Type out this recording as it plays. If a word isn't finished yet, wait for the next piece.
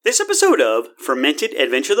This episode of Fermented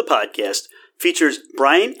Adventure the Podcast features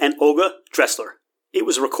Brian and Olga Dressler. It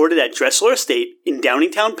was recorded at Dressler Estate in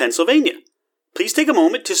Downingtown, Pennsylvania. Please take a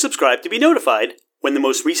moment to subscribe to be notified when the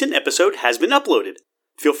most recent episode has been uploaded.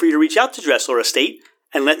 Feel free to reach out to Dressler Estate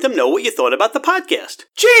and let them know what you thought about the podcast.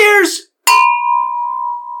 Cheers!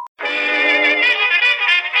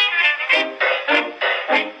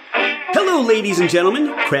 Hello, ladies and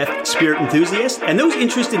gentlemen, craft spirit enthusiasts, and those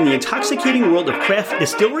interested in the intoxicating world of craft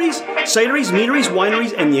distilleries, cideries, meaderies,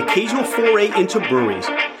 wineries, and the occasional foray into breweries.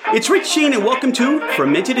 It's Rich Shane, and welcome to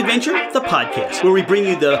Fermented Adventure, the podcast, where we bring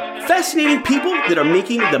you the fascinating people that are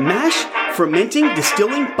making the mash, fermenting,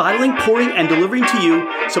 distilling, bottling, pouring, and delivering to you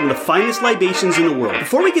some of the finest libations in the world.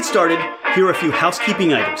 Before we get started, here are a few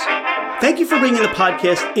housekeeping items. Thank you for bringing the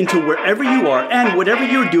podcast into wherever you are and whatever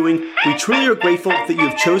you're doing. We truly are grateful that you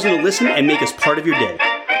have chosen to listen and make us part of your day.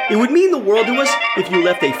 It would mean the world to us if you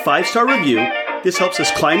left a 5-star review. This helps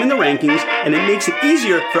us climb in the rankings, and it makes it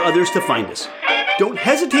easier for others to find us. Don't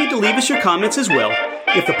hesitate to leave us your comments as well.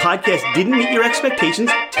 If the podcast didn't meet your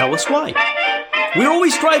expectations, tell us why. We're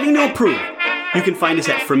always striving to improve. You can find us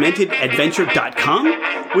at fermentedadventure.com.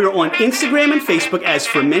 We are on Instagram and Facebook as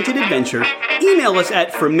Fermented Adventure. Email us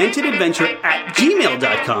at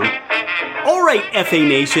fermentedadventure@gmail.com. All right, FA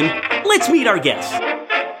Nation, let's meet our guests.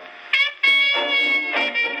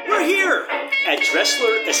 We're here at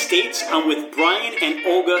Dressler Estates. I'm with Brian and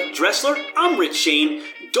Olga Dressler. I'm Rich Shane.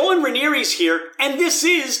 Dawn Ranieri's here, and this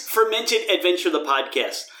is Fermented Adventure, the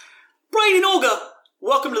podcast. Brian and Olga,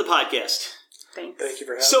 welcome to the podcast. Thanks. Thank you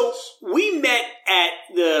for having us. So we met at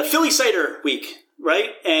the Philly Cider Week,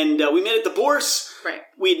 right? And we met at the Bourse. Right.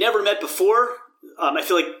 We had never met before. I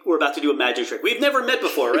feel like we're about to do a magic trick. We've never met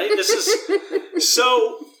before, right?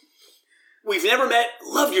 So we've never met.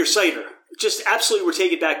 Love your cider. Just absolutely were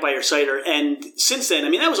taken back by your cider. And since then, I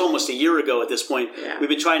mean, that was almost a year ago at this point. Yeah. We've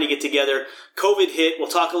been trying to get together. COVID hit. We'll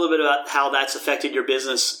talk a little bit about how that's affected your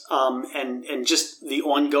business and just the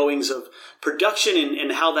ongoings of production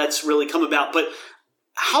and how that's really come about. But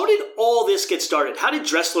how did all this get started? How did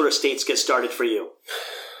Dressler Estates get started for you?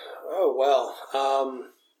 Oh, well.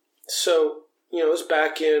 It was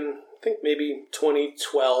back in, I think maybe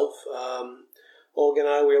 2012. Olga and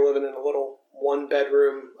I, we were living in a little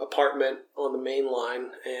one-bedroom apartment on the main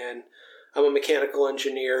line, and I'm a mechanical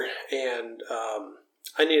engineer, and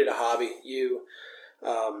I needed a hobby.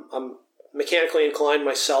 I'm mechanically inclined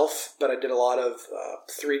myself, but I did a lot of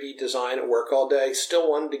 3D design at work all day. Still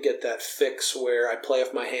wanted to get that fix where I play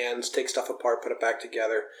with my hands, take stuff apart, put it back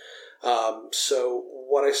together. So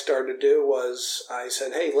what I started to do was I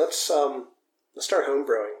said, hey, let's start home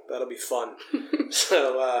brewing. That'll be fun.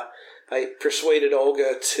 So I persuaded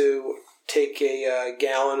Olga to take a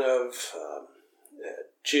gallon of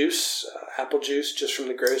juice, apple juice, just from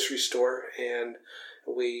the grocery store, and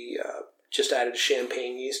we just added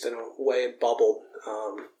champagne yeast, and away it bubbled.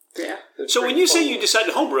 Yeah. So when you say you decided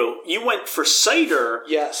to homebrew, you went for cider,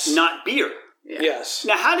 yes, not beer. Yeah. Yes.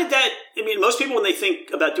 Now, how did that? I mean, most people when they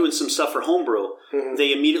think about doing some stuff for homebrew,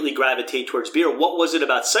 they immediately gravitate towards beer. What was it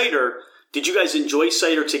about cider? Did you guys enjoy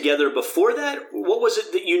cider together before that? What was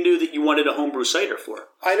it that you knew that you wanted a homebrew cider for?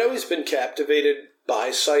 I'd always been captivated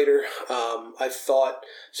by cider. I thought,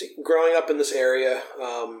 growing up in this area,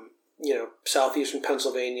 southeastern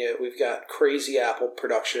Pennsylvania, we've got crazy apple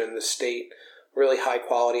production in the state, really high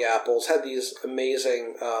quality apples. Had these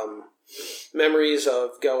amazing memories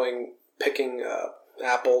of picking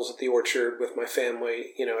apples at the orchard with my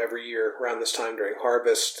family, every year around this time during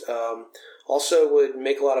harvest. Also would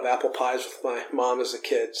make a lot of apple pies with my mom as a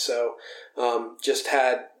kid. So just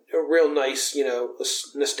had a real nice,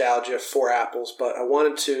 nostalgia for apples. But I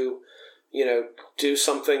wanted to, do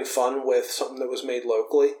something fun with something that was made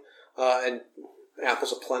locally. And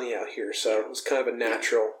apples are plenty out here. So it was kind of a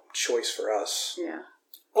natural choice for us. Yeah.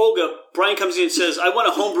 Olga, Brian comes in and says, I want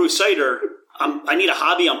a homebrew cider. I need a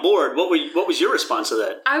hobby on board. What was your response to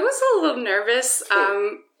that? I was a little nervous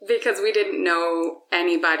because we didn't know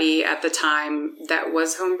anybody at the time that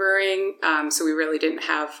was homebrewing. So we really didn't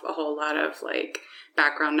have a whole lot of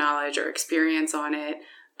background knowledge or experience on it.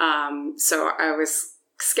 So I was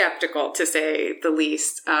skeptical, to say the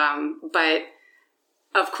least. But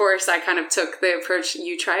of course, I kind of took the approach,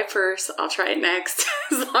 you try it first, I'll try it next,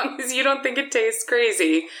 as long as you don't think it tastes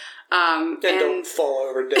crazy. And don't fall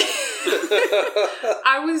over dead.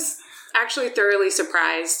 I was actually thoroughly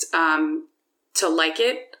surprised to like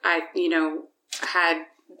it. I, had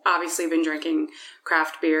obviously been drinking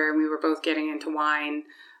craft beer, and we were both getting into wine.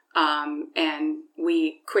 And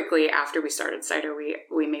we quickly, after we started cider,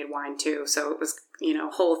 we made wine too. So it was,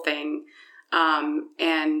 whole thing.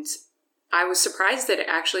 And I was surprised that it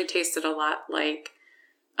actually tasted a lot like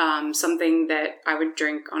something that I would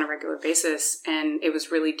drink on a regular basis, and it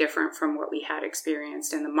was really different from what we had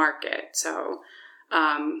experienced in the market. So,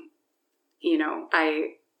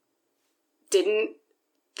 I didn't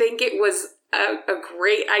think it was a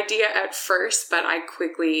great idea at first, but I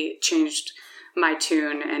quickly changed my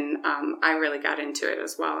tune, and I really got into it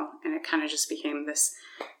as well. And it kind of just became this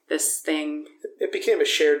thing. It became a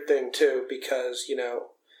shared thing too, because,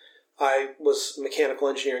 I was a mechanical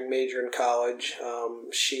engineering major in college.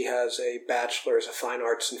 She has a bachelor's of fine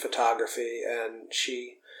arts in photography, and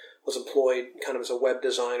she was employed kind of as a web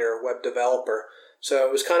designer, web developer. So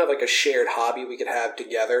it was kind of like a shared hobby we could have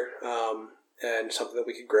together, and something that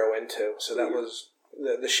we could grow into. So that was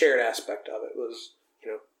the shared aspect of it was,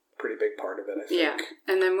 a pretty big part of it, I think. Yeah.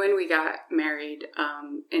 And then when we got married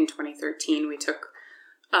in 2013, we took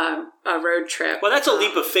a road trip. Well, that's a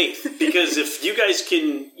leap of faith, because if you guys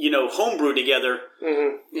can, homebrew together,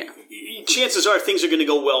 chances are things are going to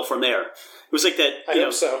go well from there. It was like that,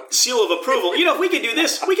 hope so. Seal of approval. If we can do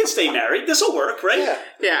this, we can stay married. This will work, right?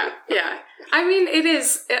 Yeah. I mean, it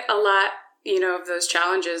is a lot, of those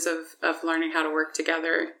challenges of learning how to work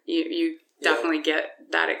together. You definitely get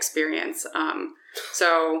that experience.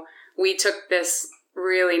 So we took this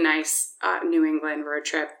really nice New England road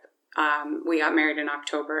trip. We got married in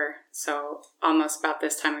October, so almost about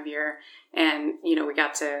this time of year. And, we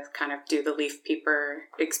got to kind of do the leaf peeper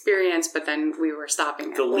experience, but then we were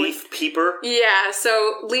stopping. The leaf peeper? Yeah,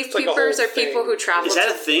 so leaf peepers are people who travel. Is that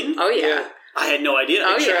a thing? Oh, yeah. I had no idea.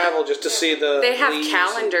 They travel just to see the They have leaves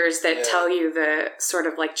calendars that tell you the sort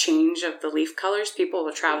of like change of the leaf colors. People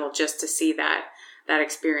will travel just to see that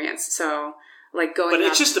experience. So, like going But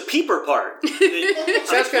it's just the peeper part.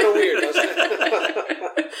 Sounds kind of weird, doesn't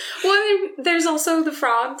it? Well, there's also the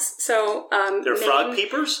frogs. So they're frog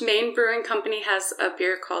peepers? Maine Brewing Company has a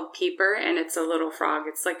beer called Peeper, and it's a little frog.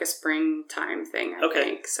 It's like a springtime thing, I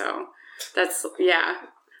think. So that's,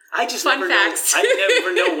 I just Fun never facts. know. I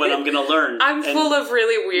never know when I'm going to learn. I'm full of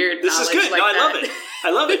really weird This is knowledge good. like No, I that. love it.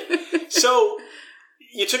 I love it. So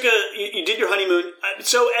you did your honeymoon.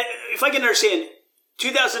 So if I can understand,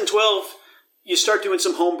 2012, you start doing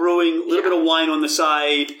some home brewing, a little bit of wine on the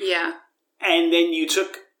side. Yeah. And then you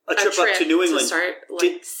took a trip up to New England. To start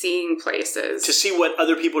seeing places. To see what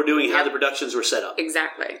other people are doing, how the productions were set up.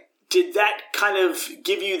 Exactly. Did that kind of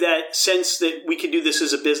give you that sense that we could do this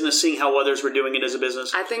as a business, seeing how others were doing it as a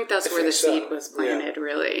business? I think that's where the seed was planted,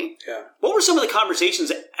 really. Yeah. What were some of the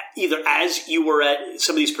conversations, either as you were at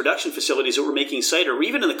some of these production facilities that were making cider, or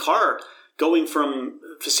even in the car going from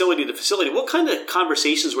facility to facility? What kind of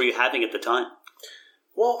conversations were you having at the time?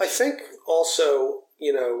 Well, I think also,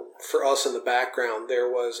 for us in the background, there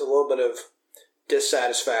was a little bit of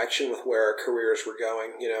dissatisfaction with where our careers were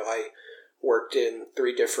going. I worked in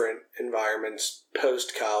 3 different environments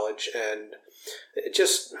post-college, and it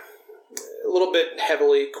just a little bit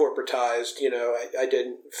heavily corporatized. I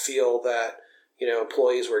didn't feel that,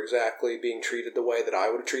 employees were exactly being treated the way that I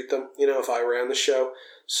would treat them, if I ran the show.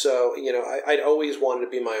 So, I'd always wanted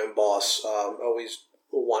to be my own boss, always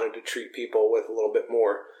wanted to treat people with a little bit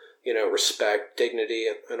more, respect, dignity,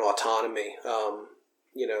 and autonomy,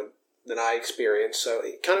 than I experienced. So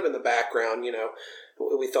kind of in the background,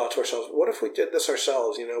 we thought to ourselves, what if we did this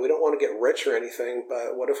ourselves? We don't want to get rich or anything,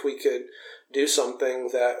 but what if we could do something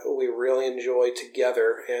that we really enjoy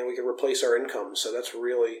together and we could replace our income? So that's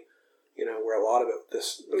really, where a lot of it,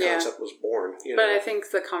 the concept was born. But I think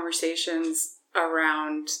the conversations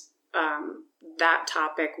around that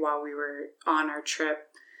topic while we were on our trip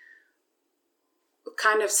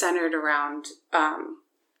kind of centered around,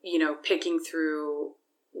 picking through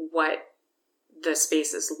what the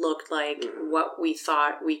spaces looked like, what we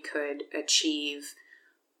thought we could achieve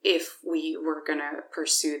if we were going to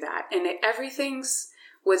pursue that. And everything's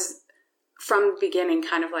was from the beginning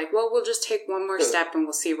kind of like, well, we'll just take one more step and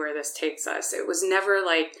we'll see where this takes us. It was never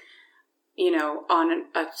like, on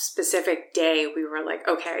a specific day we were like,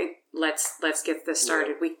 okay, let's get this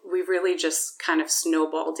started. We really just kind of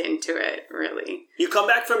snowballed into it, really. You come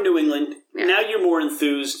back from New England. Yeah. Now you're more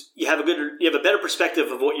enthused. You have a better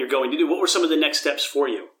perspective of what you're going to do. What were some of the next steps for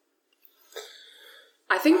you?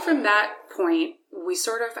 I think from that point, we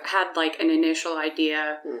sort of had like an initial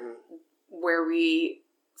idea where we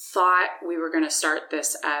thought we were going to start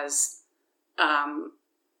this as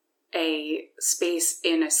a space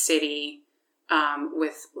in a city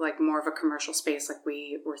with like more of a commercial space. Like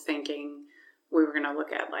we were thinking we were going to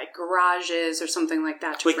look at like garages or something like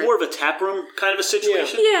that. Like more of a tap room kind of a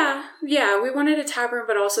situation? Yeah. We wanted a tap room,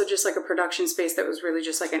 but also just like a production space that was really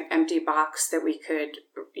just like an empty box that we could,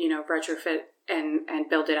 retrofit and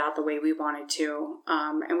build it out the way we wanted to.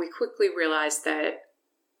 And we quickly realized that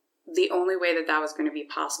the only way that was going to be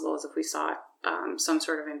possible is if we sought some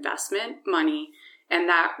sort of investment money. And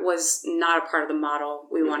that was not a part of the model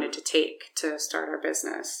we wanted to take to start our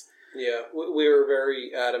business. Yeah, we were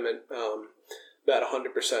very adamant about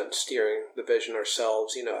 100% steering the vision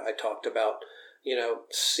ourselves. I talked about,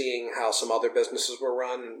 seeing how some other businesses were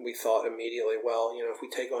run, and we thought immediately, well, if we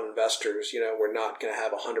take on investors, we're not going to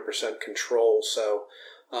have 100% control. So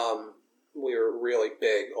we were really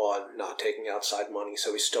big on not taking outside money,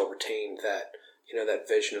 so we still retained that, that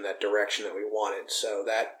vision and that direction that we wanted. So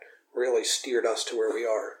that really steered us to where we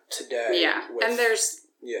are today. Yeah, and there's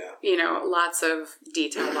lots of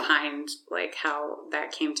detail behind like how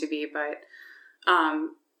that came to be, but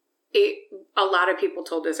a lot of people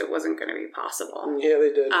told us it wasn't going to be possible. Yeah,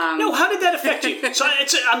 they did. No, how did that affect you? So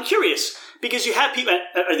I'm curious, because you have people,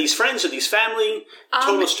 are these friends, are these family,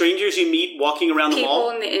 total strangers you meet walking around the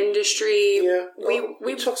mall? People in the industry. Yeah,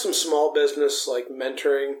 we took some small business, like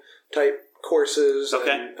mentoring type courses.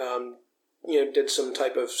 Okay. And, did some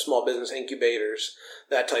type of small business incubators,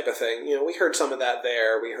 that type of thing. We heard some of that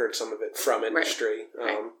there. We heard some of it from industry.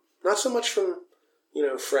 Right. Not so much from,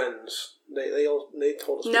 friends. They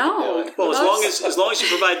told us no. to do it. Well, as long as you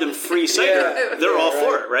provide them free cider, they're all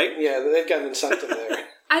for it, right? Yeah, they've got an incentive there.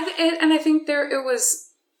 I think it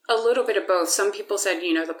was a little bit of both. Some people said,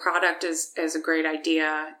 the product is a great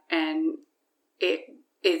idea and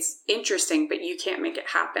it's interesting, but you can't make it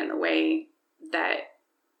happen the way that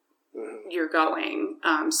you're going.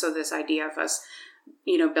 So this idea of us,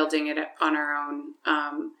 building it on our own.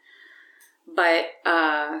 But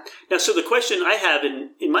now, so the question I have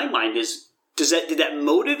in my mind is, did that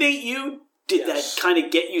motivate you? Did that kind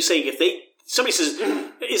of get you saying, somebody says,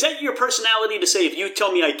 is that your personality to say, if you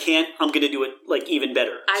tell me I can't, I'm going to do it like even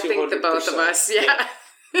better? I think the both of us, yeah.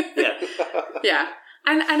 Yeah.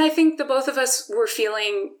 And I think the both of us were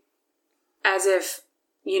feeling as if,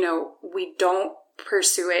 we don't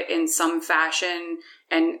pursue it in some fashion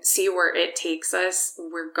and see where it takes us,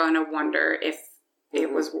 we're going to wonder if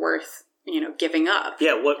it was worth, giving up.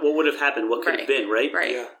 Yeah, what would have happened? What could have been, right?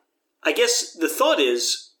 Right. Yeah. I guess the thought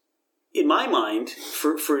is, in my mind,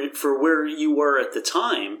 for where you were at the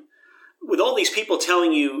time, with all these people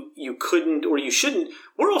telling you you couldn't or you shouldn't,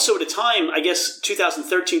 we're also at a time, I guess,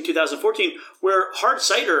 2013, 2014, where hard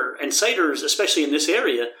cider and ciders, especially in this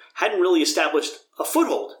area, hadn't really established a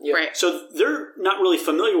foothold. Yeah. Right. So they're not really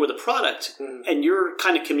familiar with the product, and you're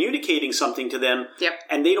kind of communicating something to them,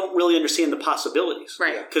 and they don't really understand the possibilities.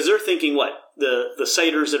 Right. Because they're thinking, what? The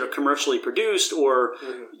ciders that are commercially produced, or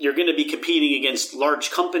you're going to be competing against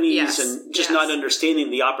large companies and just not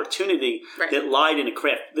understanding the opportunity that lied in a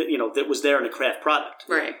craft, that was there in a craft product.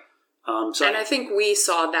 Right. And I think we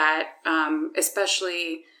saw that,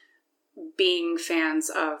 especially being fans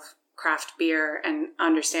of craft beer and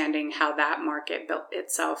understanding how that market built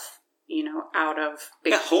itself, out of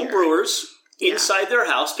big home brewers inside their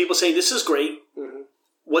house, people saying, this is great.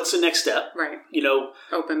 What's the next step? Right.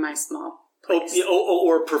 Open my small place.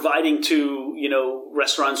 Or providing to,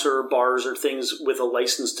 restaurants or bars or things with a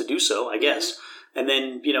license to do so, I guess. And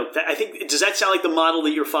then, I think, does that sound like the model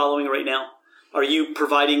that you're following right now? Are you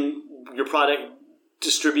providing your product,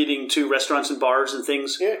 distributing to restaurants and bars and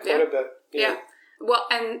things? Yeah, quite a bit. Yeah. Well,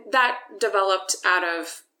 and that developed out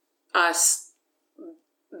of us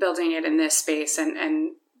building it in this space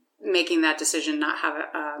and making that decision not have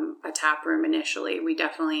a tap room initially. We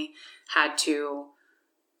definitely had to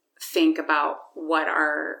think about what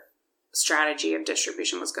our strategy of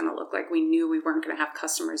distribution was going to look like. We knew we weren't going to have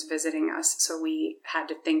customers visiting us, so we had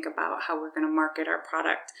to think about how we're going to market our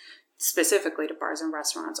product specifically to bars and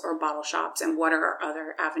restaurants or bottle shops, and what are our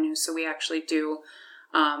other avenues. So we actually do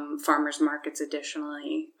farmers markets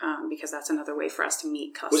additionally, because that's another way for us to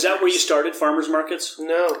meet customers. Was that where you started, farmers markets?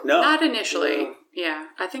 No. Not initially. No. Yeah.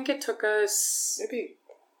 I think it took us maybe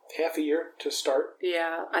half a year to start.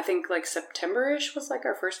 Yeah. I think like September-ish was like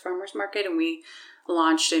our first farmers market, and we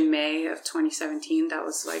launched in May of 2017. That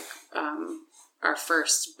was like our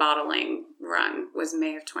first bottling run was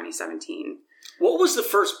May of 2017. What was the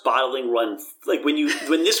first bottling run like when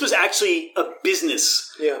this was actually a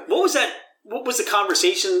business? Yeah. What was that? What was the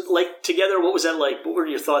conversation like together? What was that like? What were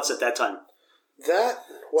your thoughts at that time?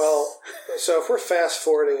 So if we're fast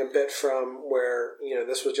forwarding a bit from where,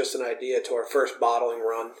 this was just an idea to our first bottling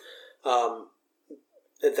run,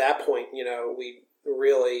 at that point, we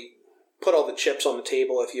really put all the chips on the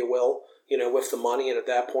table, if you will, with the money. And at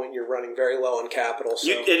that point, you're running very low on capital.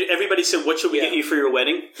 So everybody said, what should we get you for your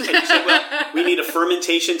wedding? And you said, well, we need a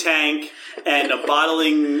fermentation tank and a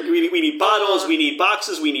bottling. We need bottles. We need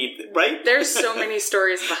boxes. We need, right? There's so many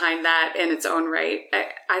stories behind that in its own right.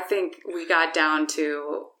 I think we got down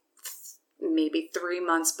to maybe 3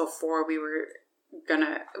 months before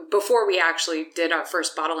before we actually did our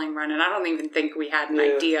first bottling run, and I don't even think we had an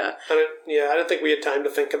idea. I don't think we had time to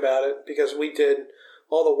think about it because we did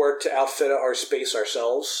all the work to outfit our space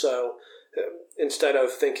ourselves. So instead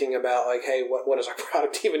of thinking about like, hey, what is our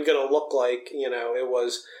product even going to look like? It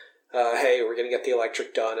was, hey, we're going to get the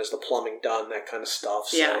electric done, is the plumbing done, that kind of stuff.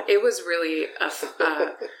 So. Yeah, it was really a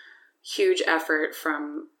huge effort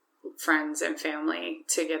from friends and family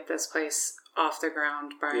to get this place off the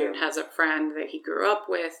ground. Brian has a friend that he grew up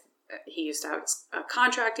with. He used to have a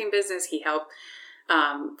contracting business. He helped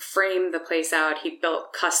frame the place out. He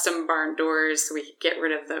built custom barn doors so we could get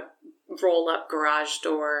rid of the roll-up garage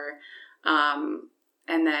door. And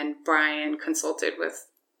then Brian consulted with,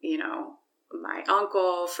 my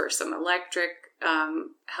uncle for some electric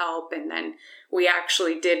help. And then we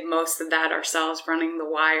actually did most of that ourselves, running the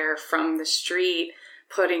wire from the street,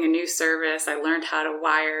 putting a new service. I learned how to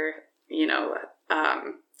wire, an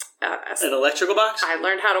electrical box? I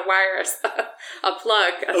learned how to wire a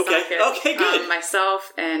plug, socket, okay, good.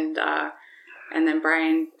 Myself, and then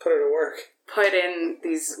Brian put it to work. Put in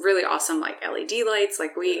these really awesome LED lights.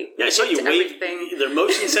 Like I saw you wave their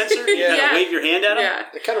motion sensor. You wave your hand at them. Yeah.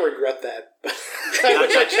 I kind of regret that. I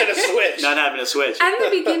wish I should have switched. Not having a switch. At the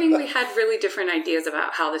beginning, we had really different ideas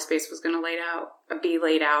about how the space was going to be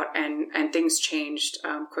laid out, and things changed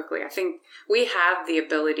quickly. I think we have the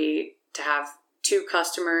ability to have 2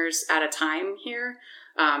 customers at a time here.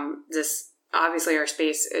 This obviously our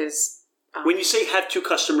space is. When you say have 2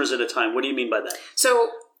 customers at a time, what do you mean by that?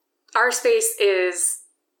 So our space is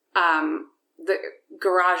the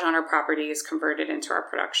garage on our property is converted into our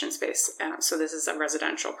production space. So this is a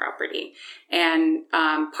residential property, and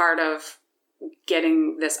part of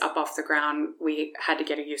getting this up off the ground, we had to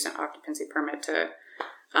get a use and occupancy permit to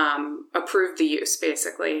approve the use,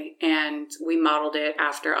 basically, and we modeled it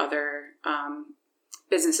after other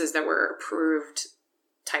businesses that were approved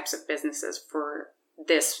types of businesses for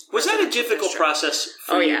this. Was that a difficult process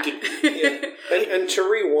for you? And to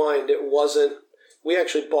rewind, it wasn't, we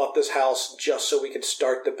actually bought this house just so we could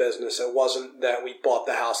start the business. It wasn't that we bought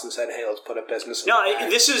the house and said, hey, let's put a business in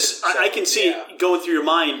I can see it going through your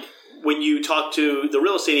mind when you talk to the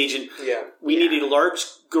real estate agent. We needed a large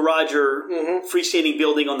garage or freestanding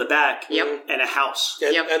building on the back and a house.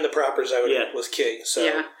 And the proper zoning was key.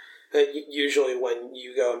 So usually when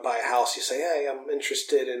you go and buy a house, you say, hey, I'm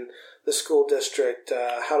interested in the school district.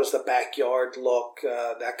 How does the backyard look?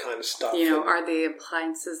 That kind of stuff. Are the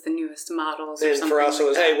appliances the newest models? And for us, it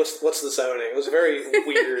was, hey, what's the zoning? It was a very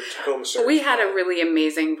weird home search. We had a really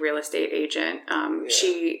amazing real estate agent.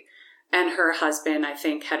 She and her husband, I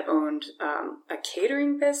think, had owned a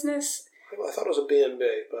catering business. Well, I thought it was a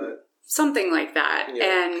B&B, but... Something like that.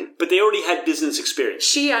 Yeah. But they already had business experience.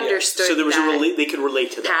 She understood so there was they could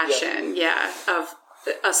relate to that. Passion, of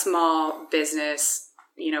a small business,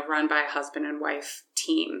 run by a husband and wife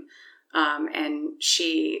team. And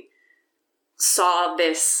she saw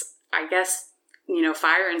this, I guess,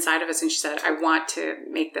 fire inside of us, and she said, I want to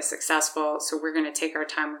make this successful, so we're going to take our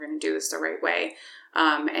time, we're going to do this the right way.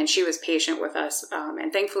 And she was patient with us.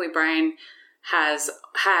 And thankfully, Brian has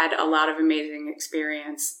had a lot of amazing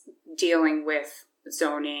experience dealing with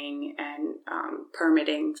zoning and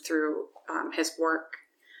permitting through his work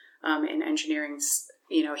in engineering.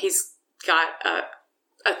 He's got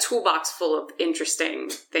a toolbox full of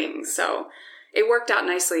interesting things. So it worked out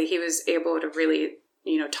nicely. He was able to really,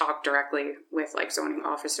 talk directly with like zoning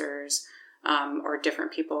officers or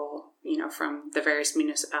different people, from the various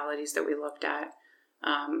municipalities that we looked at.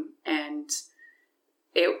 And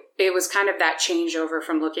it was kind of that changeover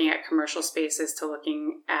from looking at commercial spaces to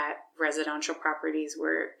looking at residential properties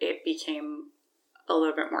where it became a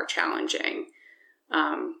little bit more challenging.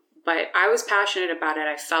 But I was passionate about it.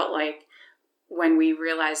 I felt like when we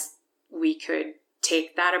realized we could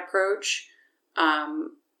take that approach,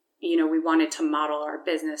 we wanted to model our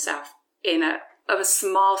business in a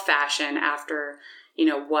small fashion after,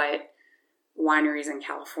 what wineries in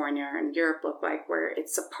California and Europe look like, where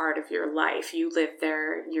it's a part of your life. You live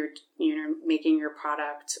there, you're making your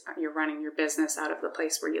product, you're running your business out of the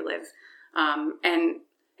place where you live. And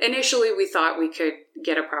initially we thought we could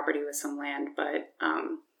get a property with some land, but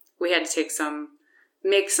we had to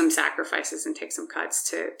make some sacrifices and take some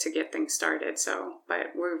cuts to get things started.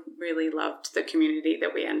 But we really loved the community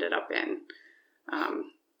that we ended up in.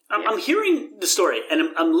 I'm hearing the story and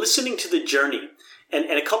I'm listening to the journey. And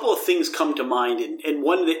a couple of things come to mind, and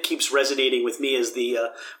one that keeps resonating with me is the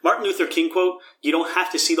Martin Luther King quote, you don't have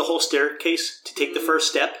to see the whole staircase to take the first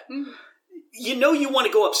step. Mm-hmm. You want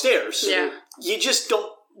to go upstairs. Yeah. You just don't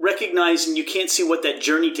recognize and you can't see what that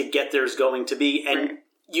journey to get there is going to be. And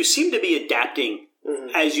you seem to be adapting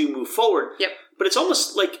as you move forward. Yep. But it's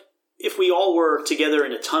almost like if we all were together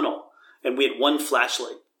in a tunnel and we had one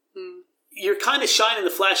flashlight. You're kind of shining the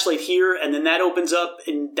flashlight here, and then that opens up,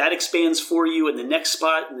 and that expands for you in the next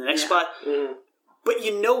spot, and the next spot. But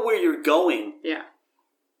you know where you're going. Yeah.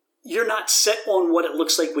 You're not set on what it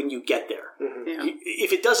looks like when you get there. Yeah.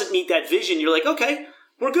 If it doesn't meet that vision, you're like, okay,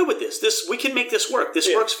 we're good with this. We can make this work. This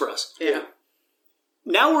works for us. Yeah.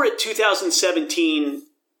 Now we're at 2017.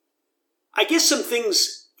 I guess some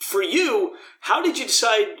things for you. How did you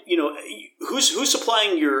decide? Who's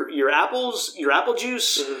supplying your apples, your apple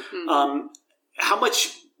juice? How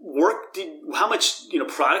much work how much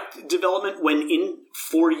product development went in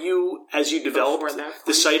for you as you developed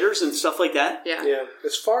the ciders and stuff like that? Yeah. Yeah.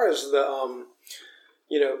 As far as the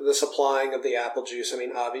the supplying of the apple juice, I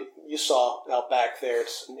mean, Avi, you saw out back there,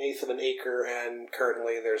 it's 1/8 of an acre, and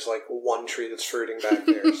currently there's like one tree that's fruiting back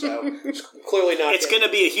there. So it's clearly not. It's going to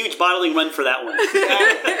be a huge bottling run for that one.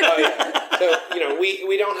 Oh, yeah. So,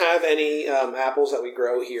 we don't have any apples that we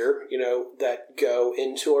grow here, that go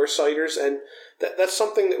into our ciders. And that's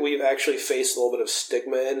something that we've actually faced a little bit of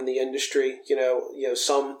stigma in the industry.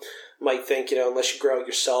 Some might think, unless you grow it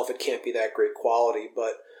yourself, it can't be that great quality.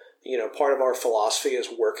 But part of our philosophy is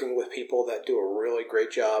working with people that do a really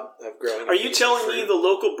great job of growing. Are you telling me the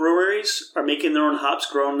local breweries are making their own hops,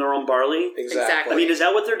 growing their own barley? Exactly. I mean, is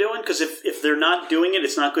that what they're doing? Because if they're not doing it,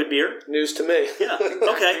 it's not good beer? News to me. Yeah,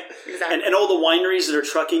 okay. Exactly. And all the wineries that are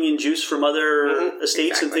trucking in juice from other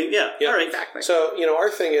estates and things. Yeah, all right. Exactly. So,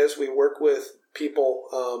 our thing is we work with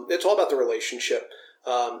people. It's all about the relationship.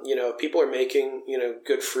 If people are making,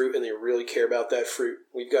 good fruit and they really care about that fruit,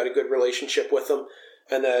 we've got a good relationship with them.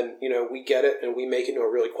 And then, we get it and we make it into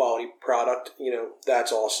a really quality product.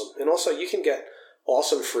 That's awesome. And also you can get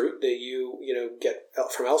awesome fruit that you get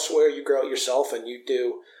from elsewhere. You grow it yourself and you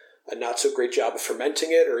do a not so great job of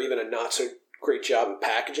fermenting it or even a not so great job of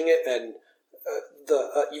packaging it. And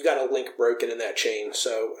you got a link broken in that chain.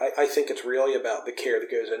 So I think it's really about the care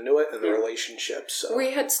that goes into it and the relationship. So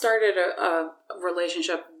we had started a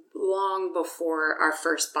relationship long before our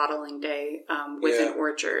first bottling day with an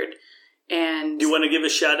orchard. And do you want to give a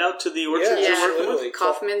shout out to the orchard you're working with?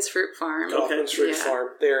 Kaufman's Fruit Farm. Kaufman's Fruit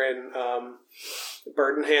Farm. They're in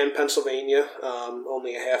Burdenham, Pennsylvania,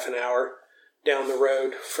 only a half an hour down the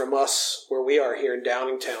road from us where we are here in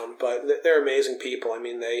Downingtown. But they're amazing people. I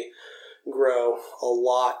mean, they grow a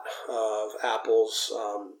lot of apples,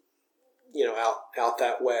 out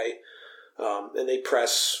that way. And they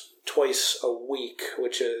press twice a week,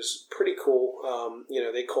 which is pretty cool.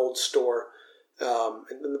 They cold store.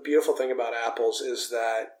 And the beautiful thing about apples is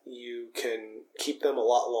that you can keep them a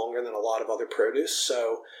lot longer than a lot of other produce.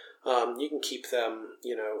 So you can keep them,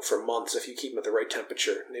 for months if you keep them at the right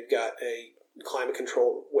temperature. They've got a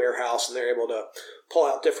climate-controlled warehouse, and they're able to pull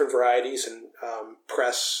out different varieties and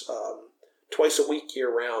press twice a week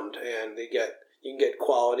year-round. And you can get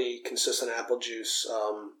quality, consistent apple juice,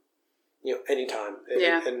 anytime.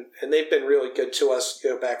 And they've been really good to us.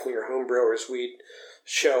 Back when we were home brewers, we'd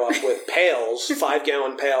show up with pails,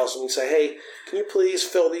 5-gallon pails, and we'd say, hey, can you please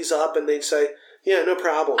fill these up? And they'd say, yeah, no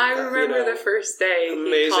problem. I remember the first day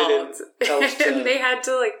he called, and they had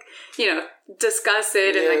to discuss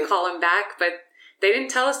it and then call him back, but they didn't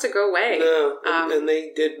tell us to go away. No, and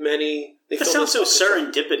they did many. That sounds so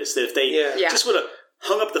serendipitous that if they just would have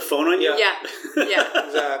hung up the phone on you. Yeah.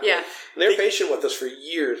 Exactly. Yeah. And they're patient with us for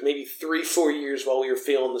years, maybe 3-4 years while we were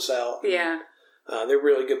feeling this out. Yeah. They're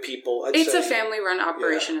really good people. It's a family-run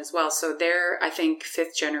operation as well. So they're, I think,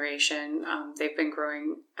 5th generation. They've been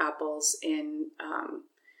growing apples in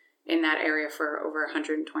that area for over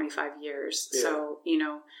 125 years. Yeah. So,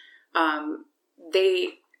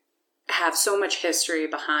 they have so much history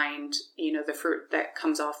behind, the fruit that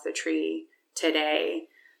comes off the tree today.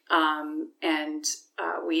 And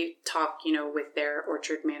we talk, with their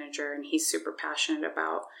orchard manager, and he's super passionate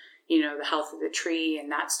about the health of the tree and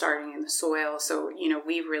that starting in the soil. So,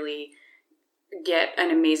 we really get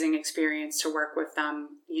an amazing experience to work with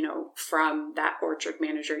them, from that orchard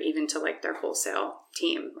manager, even to their wholesale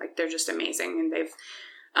team. They're just amazing. And they've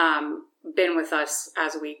been with us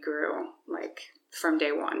as we grew, from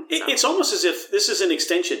day one. So. It's almost as if this is an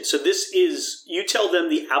extension. So you tell them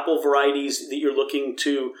the apple varieties that you're looking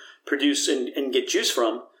to produce and get juice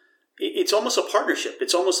from. It's almost a partnership.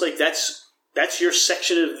 It's almost like that's your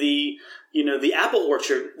section of the apple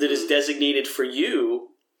orchard that is designated for you.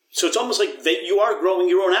 So it's almost like you are growing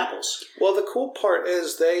your own apples. Well, the cool part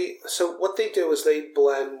is what they do is they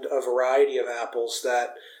blend a variety of apples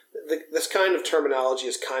that this kind of terminology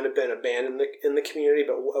has kind of been abandoned in the community,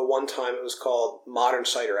 but at one time it was called modern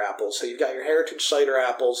cider apples. So you've got your heritage cider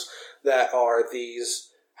apples that are these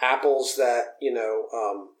apples that,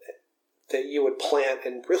 that you would plant,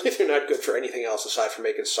 and really they're not good for anything else aside from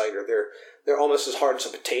making cider. They're almost as hard as a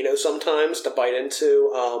potato sometimes to bite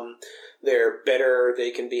into. They're bitter.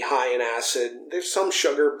 They can be high in acid. There's some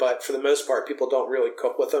sugar, but for the most part, people don't really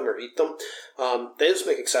cook with them or eat them. They just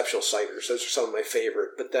make exceptional ciders. Those are some of my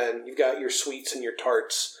favorite. But then you've got your sweets and your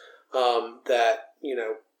tarts that,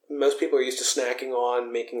 most people are used to snacking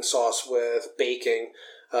on, making sauce with, baking.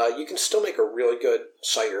 You can still make a really good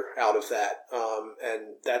cider out of that.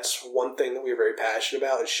 And that's one thing that we're very passionate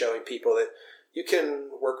about, is showing people that you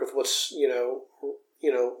can work with what's,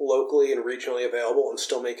 locally and regionally available and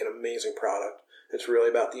still make an amazing product. It's really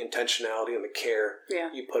about the intentionality and the care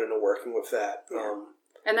you put into working with that. Yeah.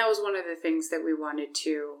 And that was one of the things that we wanted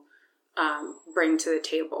to bring to the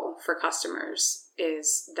table for customers,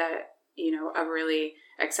 is that, a really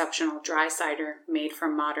exceptional dry cider made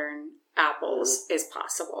from modern apples is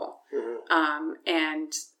possible.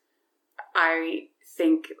 And I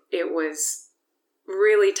think it was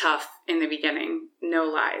really tough in the beginning, no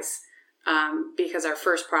lies, because our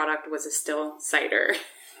first product was a still cider.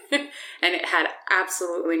 And it had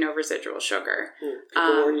absolutely no residual sugar.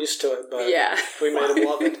 People weren't used to it, but we made them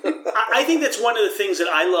love it. I think that's one of the things that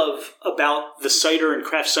I love about the cider and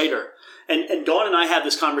craft cider. And Dawn and I have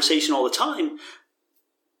this conversation all the time,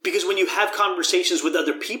 because when you have conversations with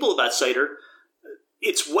other people about cider,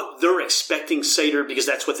 it's what they're expecting cider, because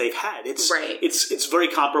that's what they've had. It's very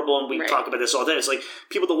comparable, and we talk about this all day. It's like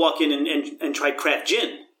people that walk in and try craft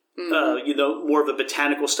gin. More of a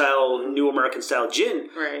botanical style, new American style gin.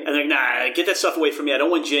 And they're like, nah, get that stuff away from me. I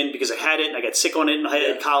don't want gin because I had it and I got sick on it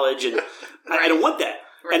in college, and I don't want that.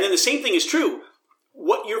 And then the same thing is true.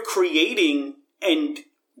 What you're creating, and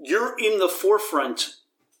you're in the forefront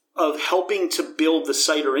of helping to build the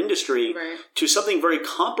cider industry to something very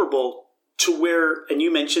comparable to where, and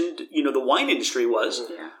you mentioned, the wine industry was.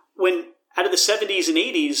 When out of the 70s and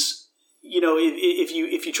 80s,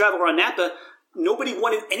 if you travel around Napa, nobody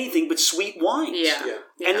wanted anything but sweet wines.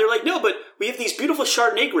 And they're like, no, but we have these beautiful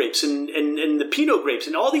Chardonnay grapes and the Pinot grapes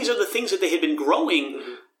and all these other things that they had been growing.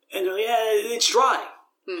 And they're like, it's dry.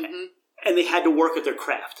 And they had to work at their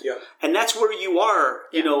craft. And that's where you are,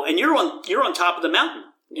 and you're on top of the mountain.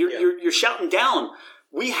 You're shouting down.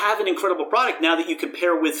 We have an incredible product now that you can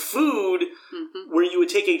pair with food, where you would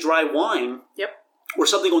take a dry wine. Or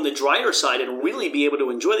something on the drier side, and really be able to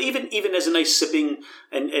enjoy it, even as a nice sipping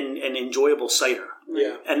and enjoyable cider.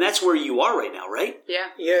 And that's where you are right now, right?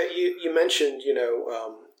 You mentioned,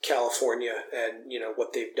 California and,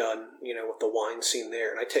 what they've done, with the wine scene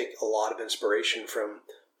there. And I take a lot of inspiration from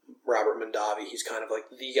Robert Mondavi. He's kind of like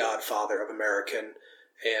the godfather of American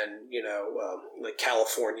and, like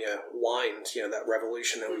California wines, that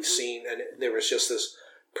revolution that we've seen. And there was just this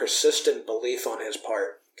persistent belief on his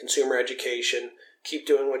part. Consumer education, keep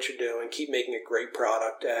doing what you're doing, keep making a great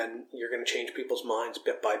product, and you're going to change people's minds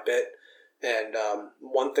bit by bit. And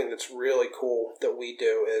one thing that's really cool that we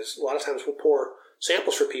do is a lot of times we'll pour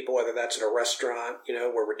samples for people, whether that's at a restaurant,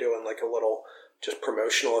 where we're doing like a little just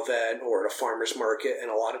promotional event, or at a farmer's market. And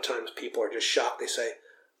a lot of times people are just shocked. They say,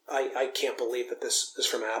 I can't believe that this is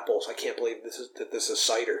from apples. I can't believe that this is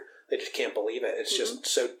cider. They just can't believe it. It's just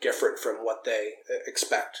so different from what they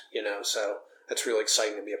expect, so that's really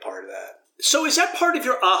exciting to be a part of that. So is that part of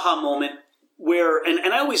your aha moment where,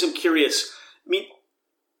 and I always am curious, I mean,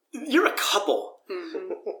 you're a couple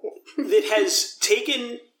that has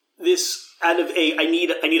taken this out of I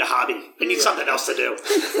need a hobby. I need something else to do.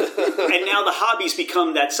 And now the hobby's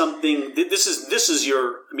become that something, this is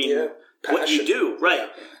your, what you do, right?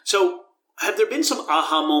 So have there been some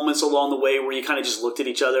aha moments along the way where you kind of just looked at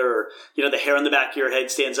each other, or, the hair on the back of your head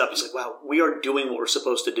stands up, it's like, wow, we are doing what we're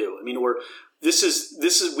supposed to do. I mean,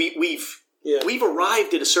 we've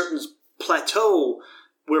arrived at a certain plateau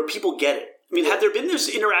where people get it. I mean, have there been those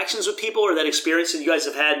interactions with people, or that experience that you guys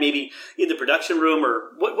have had maybe in the production room,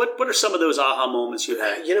 or what are some of those aha moments you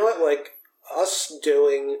had? You know what, like us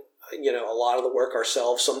doing, a lot of the work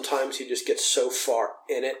ourselves, sometimes you just get so far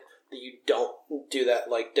in it that you don't do that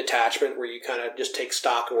like detachment where you kind of just take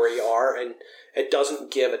stock of where you are, and it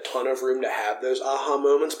doesn't give a ton of room to have those aha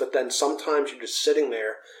moments. But then sometimes you're just sitting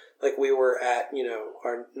there, like we were at,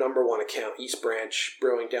 our number one account, East Branch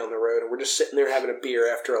Brewing down the road, and we're just sitting there having a beer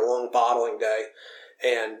after a long bottling day.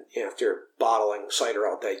 And after bottling cider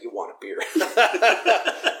all day, you want a beer.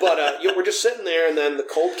 But we're just sitting there, and then the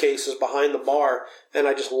cold case is behind the bar, and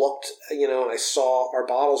I just looked, and I saw our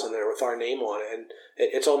bottles in there with our name on it, and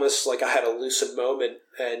it's almost like I had a lucid moment,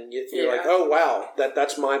 and you're like, oh wow,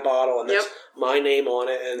 that's my bottle, and that's my name on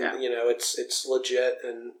it, and it's legit,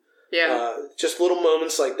 and just little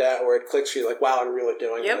moments like that where it clicks for you, like, wow, I'm really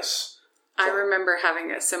doing this. I remember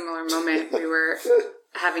having a similar moment. We were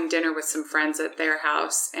having dinner with some friends at their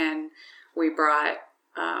house, and we brought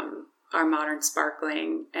our modern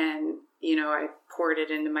sparkling, and I poured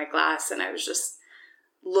it into my glass, and I was just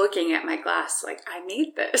looking at my glass like, I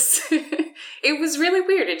made this. It was really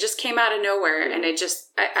weird. It just came out of nowhere, and it just,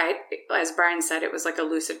 I as Brian said, it was like a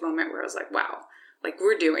lucid moment where I was like, wow, like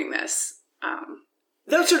we're doing this.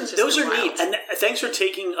 Those are neat, and thanks for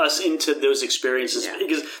taking us into those experiences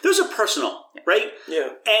because those are personal, right? Yeah,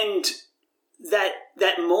 and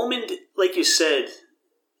that moment, like you said,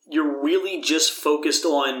 you're really just focused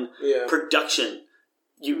on production.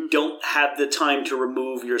 You don't have the time to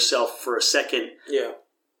remove yourself for a second,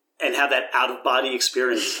 and have that out of body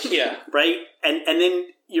experience, right? And then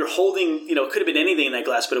you're holding, it could have been anything in that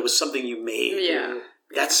glass, but it was something you made. Yeah,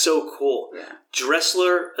 that's so cool. Yeah,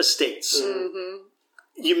 Dressler Estates. Mm-hmm.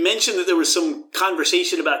 You mentioned that there was some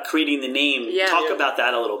conversation about creating the name. Yeah. Talk about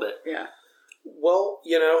that a little bit. Yeah. Well,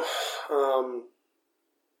 it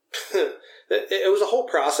was a whole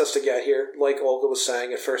process to get here. Like Olga was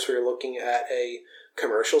saying, at first we were looking at a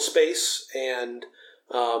commercial space, and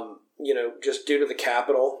just due to the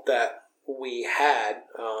capital that we had,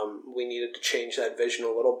 we needed to change that vision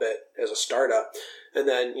a little bit as a startup. And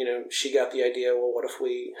then, she got the idea, well, what if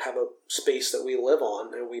we have a space that we live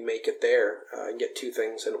on and we make it there and get two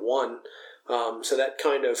things in one? So that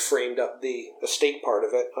kind of framed up the estate part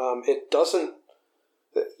of it. It doesn't,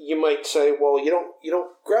 you might say, well, you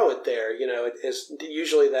don't grow it there. It is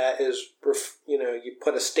usually that is, you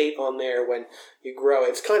put estate on there when you grow it.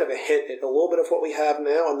 It's kind of a hint at a little bit of what we have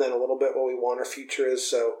now, and then a little bit what we want our future is.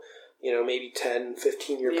 So, maybe 10,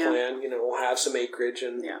 15-year plan, we'll have some acreage,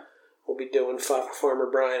 and we'll be doing Farmer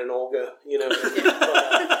Brian and Olga,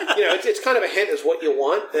 But, it's kind of a hint as what you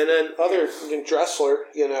want. And then other Dressler,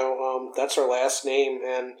 that's our last name,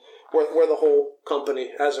 and we're the whole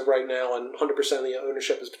company as of right now, and 100% of the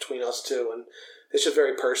ownership is between us two, and it's just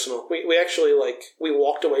very personal. We actually, we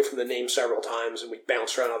walked away from the name several times, and we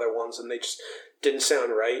bounced around other ones, and they just didn't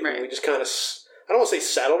sound right. And we just kind of, I don't want to say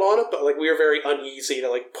settled on it, but we were very uneasy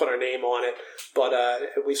to put our name on it. But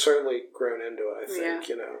we've certainly grown into it, I think,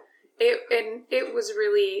 It was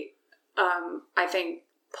really, I think,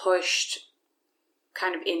 pushed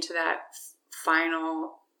kind of into that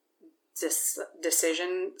final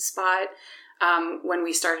decision spot when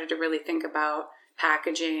we started to really think about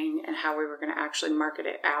packaging and how we were going to actually market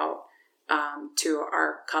it out to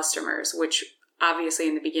our customers, which obviously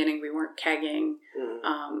in the beginning we weren't kegging.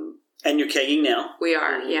 And you're kegging now. We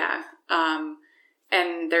are,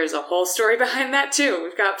 and there's a whole story behind that too.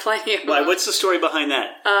 We've got plenty of Why? What's the story behind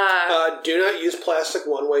that? Do not use plastic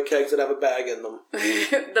one-way kegs that have a bag in them.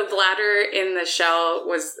 The bladder in the shell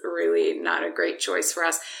was really not a great choice for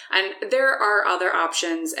us. And there are other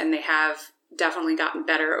options, and they have definitely gotten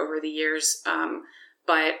better over the years.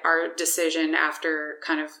 But our decision after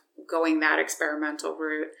kind of going that experimental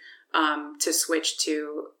route to switch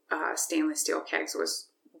to stainless steel kegs was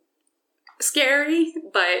scary,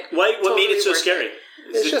 but what made it so scary?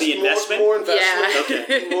 Is it the investment? More investment. Yeah.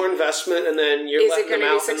 Okay. More investment, and then you're letting them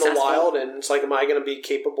out in the wild, and it's like, am I going to be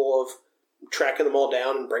capable of tracking them all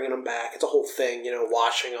down and bringing them back? It's a whole thing,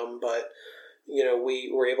 washing them, but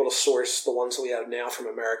we were able to source the ones that we have now from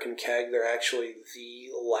American Keg. They're actually the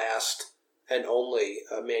last and only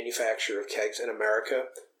manufacturer of kegs in America.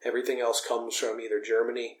 Everything else comes from either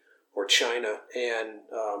Germany or China, and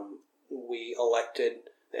we elected.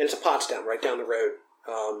 And it's a Potsdam, right down the road.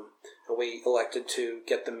 And we elected to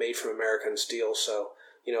get them made from American steel. So,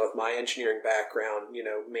 with my engineering background,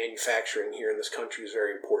 manufacturing here in this country is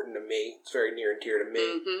very important to me. It's very near and dear to me.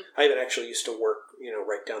 Mm-hmm. I even actually used to work,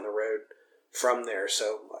 right down the road from there.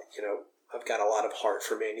 So, I've got a lot of heart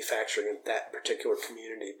for manufacturing in that particular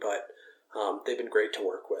community. But they've been great to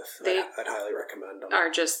work with. I'd highly recommend them.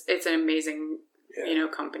 It's an amazing,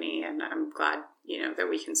 company. And I'm glad, that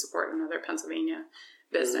we can support another Pennsylvania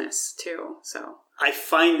business too. So I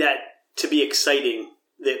find that to be exciting,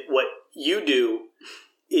 that what you do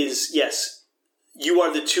is, yes, you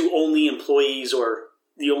are the two only employees or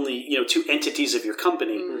the only, two entities of your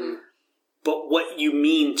company, but what you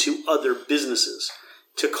mean to other businesses,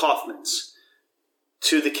 to Kaufman's,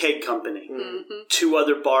 to the Keg Company, to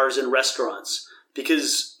other bars and restaurants,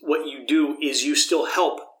 because what you do is you still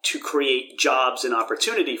help to create jobs and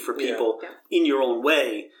opportunity for people in your own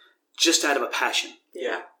way, just out of a passion.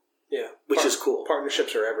 Yeah. Which is cool.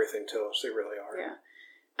 Partnerships are everything to us. They really are. Yeah.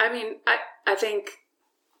 I mean, I think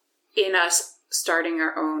in us starting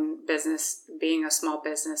our own business, being a small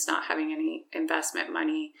business, not having any investment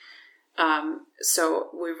money, So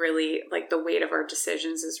we really, like, the weight of our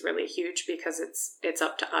decisions is really huge because it's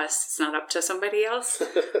up to us. It's not up to somebody else.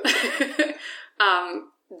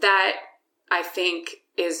 That I think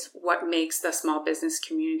is what makes the small business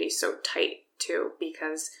community so tight too,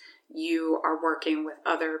 because you are working with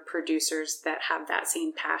other producers that have that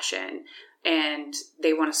same passion and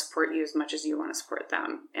they want to support you as much as you want to support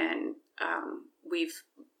them. And we've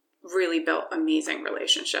really built amazing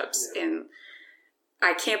relationships in,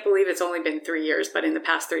 I can't believe it's only been 3 years, but in the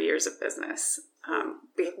past 3 years of business,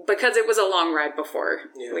 because it was a long ride before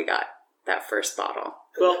we got that first bottle.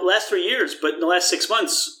 Well, last 3 years, but in the last 6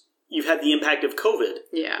 months, you've had the impact of COVID.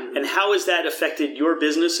 Yeah. And how has that affected your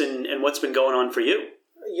business and what's been going on for you?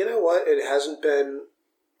 You know what? It hasn't been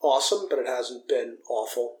awesome, but it hasn't been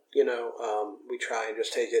awful. We try and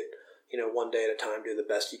just take it, one day at a time, do the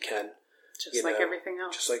best you can. Just like everything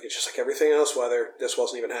else. Just like everything else, whether this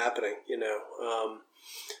wasn't even happening,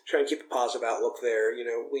 try and keep a positive outlook there.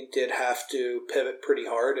 We did have to pivot pretty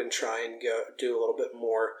hard and try and do a little bit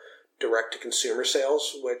more direct-to-consumer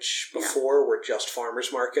sales, which before were just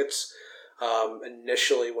farmers markets.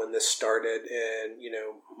 Initially, when this started in,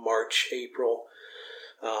 March, April,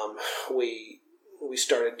 we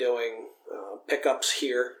started doing pickups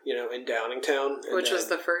here, in Downingtown. Which was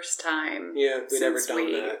the first time we'd ever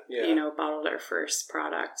done that. Yeah. Bottled our first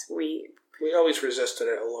product. We always resisted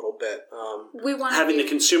it a little bit. We wanted having the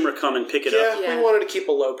consumer come and pick it up. Yeah, we wanted to keep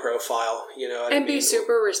a low profile, and be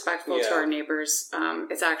super respectful to our neighbors.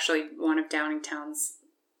 It's actually one of Downingtown's,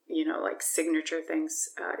 signature things.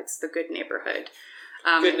 It's the good neighborhood.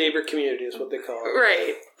 Good neighbor community is what they call it.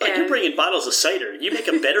 Right. Like, you're bringing bottles of cider. You make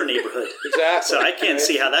a better neighborhood. Exactly. So I can't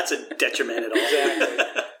see how that's a detriment at all. Exactly.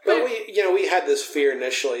 But we had this fear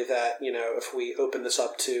initially that, if we opened this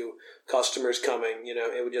up to customers coming,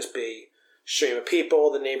 it would just be stream of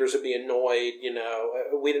people. The neighbors would be annoyed.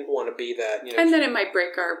 We didn't want to be that. And then it might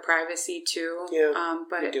break our privacy too. Yeah.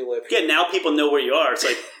 But we do live here. Yeah. Now people know where you are. It's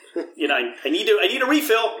like, I need a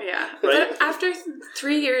refill. Yeah. Right? But after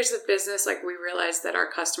 3 years of business, we realized that our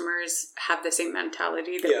customers have the same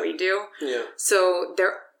mentality that we do. Yeah. So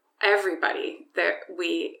everybody that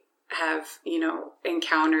we have,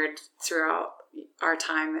 encountered throughout our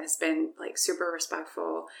time has been super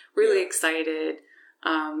respectful, really excited,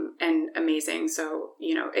 and amazing. So,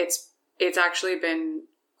 it's actually been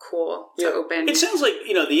cool to open. It sounds like,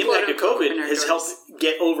 the impact of COVID has helped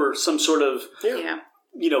get over some sort of,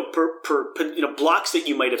 blocks that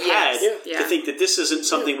you might have had to think that this isn't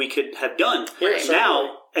something we could have done. Right.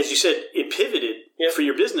 Now, as you said, it pivoted for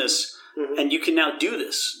your business. Mm-hmm. And you can now do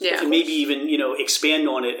this, and maybe even expand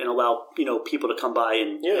on it and allow people to come by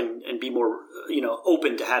and be more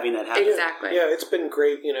open to having that happen. Exactly. Yeah, it's been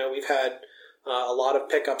great. We've had a lot of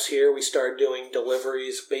pickups here. We started doing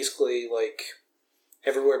deliveries basically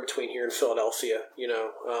everywhere between here and Philadelphia.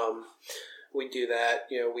 We do that.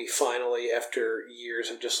 We finally, after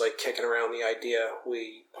years of just kicking around the idea,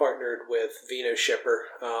 we partnered with Vino Shipper.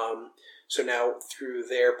 So now through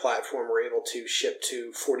their platform, we're able to ship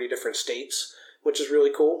to 40 different states, which is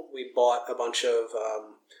really cool. We bought a bunch of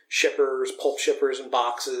shippers, pulp shippers and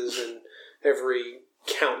boxes, and every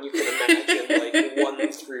count you can imagine,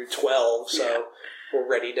 1 through 12. So we're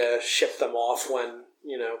ready to ship them off when,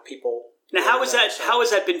 people... Now, how has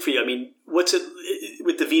that been for you? I mean, what's it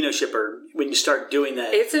with the Vino Shipper when you start doing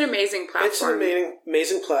that? It's an amazing platform. It's an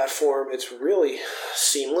amazing platform. It's really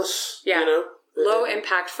seamless. Yeah. Low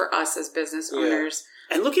impact for us as business owners.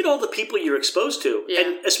 And look at all the people you're exposed to. Yeah.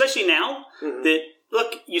 And especially now that,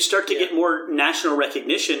 you start to get more national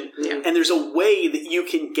recognition, and there's a way that you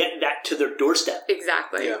can get that to their doorstep.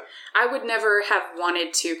 Exactly. Yeah. I would never have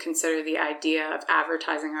wanted to consider the idea of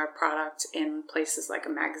advertising our product in places like a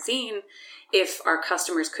magazine if our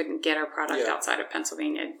customers couldn't get our product outside of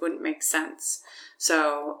Pennsylvania. It wouldn't make sense.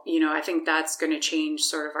 So, I think that's going to change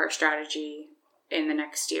sort of our strategy in the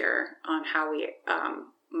next year on how we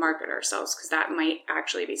market ourselves, because that might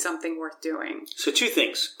actually be something worth doing. So 2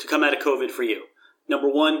 things to come out of COVID for you. Number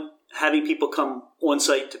 1, having people come on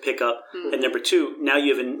site to pick up. Mm-hmm. And number 2, now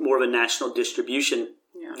you have more of a national distribution.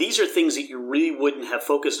 Yeah. These are things that you really wouldn't have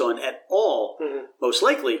focused on at all, most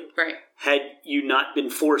likely, had you not been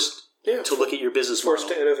forced to look at your business model.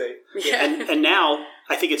 Forced to innovate. Yeah. And now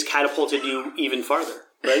I think it's catapulted you even farther,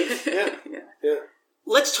 right? Yeah.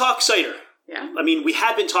 Let's talk cider. Yeah. I mean, we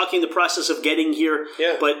have been talking the process of getting here,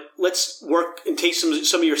 but let's work and taste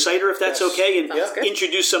some of your cider, if that's okay, and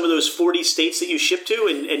introduce some of those 40 states that you ship to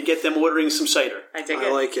and get them ordering some cider. I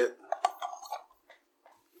like it.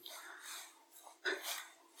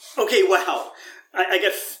 Okay, wow.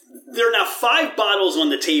 There are now 5 bottles on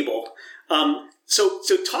the table. So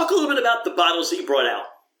talk a little bit about the bottles that you brought out.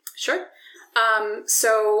 Sure.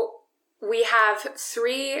 So we have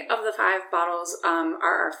 3 of the 5 bottles are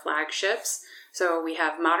our flagships. So we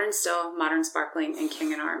have Modern Still, Modern Sparkling, and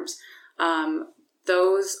King and Arms.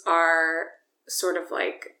 Those are sort of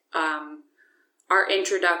like our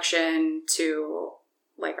introduction to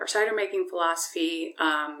like our cider making philosophy.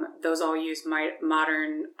 Those all use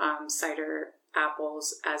modern cider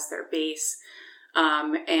apples as their base.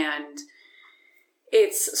 And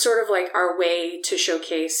it's sort of like our way to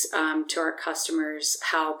showcase to our customers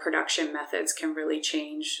how production methods can really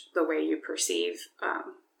change the way you perceive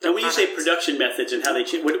And when you say production methods and how they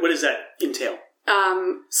change, what does that entail?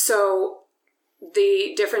 So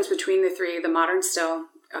the difference between the 3, the Modern Still,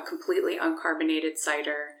 a completely uncarbonated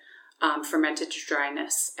cider, fermented to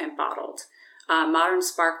dryness and bottled. Modern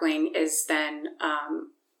Sparkling is then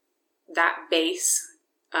that base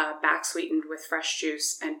back sweetened with fresh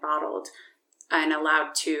juice and bottled and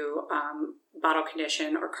allowed to bottle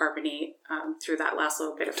condition or carbonate through that last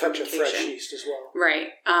little bit of touch fermentation. of fresh yeast as well. Right.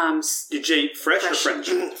 Did you say fresh or French?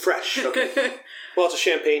 Fresh. Okay. Well, it's a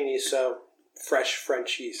champagne yeast, so fresh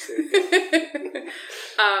French yeast.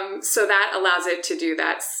 So that allows it to do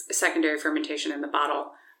that secondary fermentation in the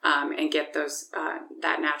bottle and get those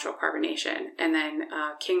that natural carbonation. And then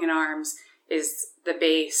King and Arms is the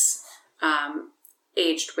base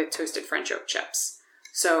aged with toasted French oak chips.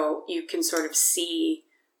 So you can sort of see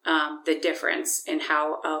the difference in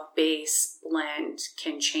how a base blend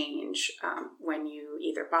can change when you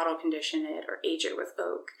either bottle condition it or age it with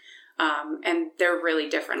oak. And they're really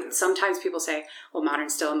different. Sometimes people say, well, Modern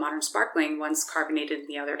Still and Modern Sparkling, one's carbonated and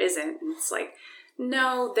the other isn't. And it's like,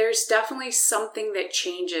 no, there's definitely something that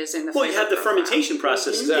changes in the flavor. Well, you have the fermentation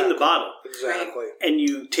process in the bottle. Exactly. Right. And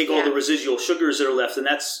you take all the residual sugars that are left, and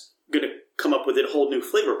that's going to come up with a whole new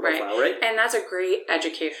flavor profile, right? And that's a great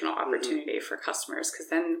educational opportunity for customers, because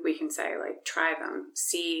then we can say, like, try them,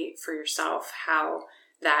 see for yourself how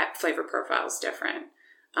that flavor profile is different.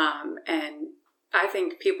 And I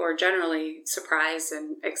think people are generally surprised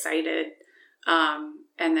and excited. And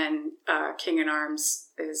then King and Arms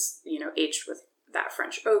is, aged with that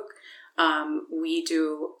French oak. We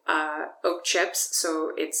do oak chips,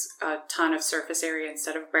 so it's a ton of surface area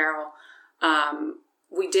instead of barrel.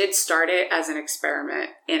 We did start it as an experiment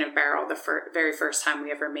in a barrel the very first time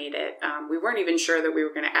we ever made it. We weren't even sure that we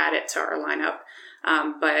were going to add it to our lineup,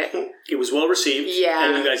 but it was well received,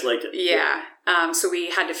 and you guys liked it. Yeah. So we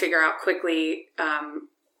had to figure out quickly,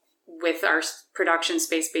 with our production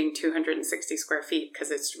space being 260 square feet,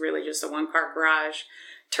 because it's really just a one-car garage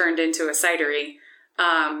turned into a cidery,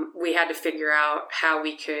 we had to figure out how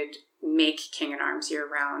we could make King and Arms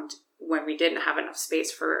year-round when we didn't have enough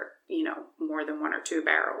space for, more than 1 or 2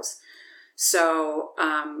 barrels. So,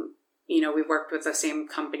 we worked with the same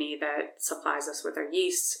company that supplies us with our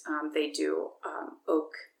yeast. They do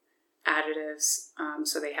oak additives,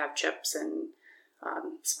 so they have chips and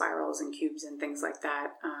spirals and cubes and things like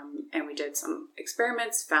that. And we did some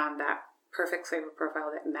experiments, found that perfect flavor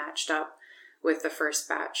profile that matched up with the first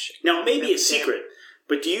batch. Now, it may be a secret,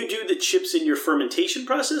 but do you do the chips in your fermentation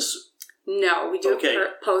process? No, we do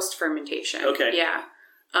it post-fermentation. Okay. Yeah.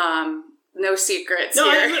 No secrets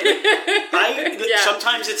here.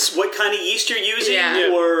 Sometimes it's what kind of yeast you're using,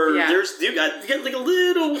 or you got like a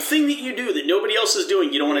little thing that you do that nobody else is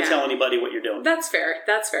doing. You don't want to tell anybody what you're doing. That's fair.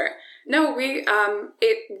 No, we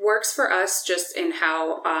it works for us just in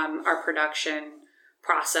how our production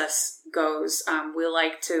process goes. We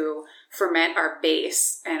like to ferment our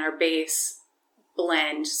base, and our base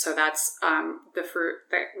blend. So that's the fruit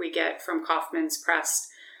that we get from Kaufman's pressed.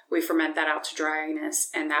 We ferment that out to dryness,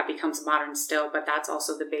 and that becomes Modern Still, but that's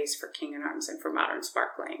also the base for King and Arms and for Modern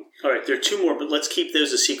Sparkling. All right, there are 2 more, but let's keep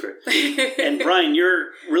those a secret. And Brian, you're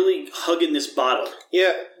really hugging this bottle.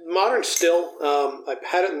 Yeah, Modern Still. I've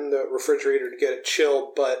had it in the refrigerator to get it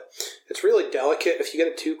chilled, but it's really delicate. If you get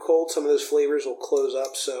it too cold, some of those flavors will close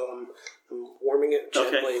up, so I'm warming it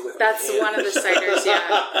gently with That's my hand. one of the ciders,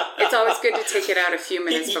 It's always good to take it out a few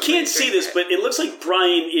minutes. You can't see this, but it looks like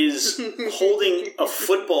Brian is holding a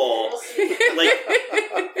football, and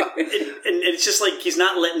it's just like he's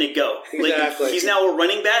not letting it go. Exactly. Like, he's now a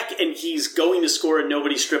running back, and he's going to score, and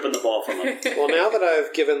nobody's stripping the ball from him. Well, now that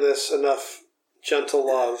I've given this enough gentle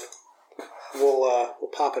love, we'll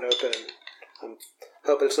pop it open. I'm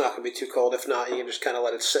hoping it's not going to be too cold. If not, you can just kind of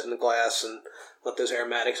let it sit in the glass and let those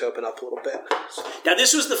aromatics open up a little bit. Now,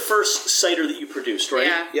 this was the first cider that you produced, right?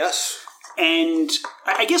 Yeah. Yes. And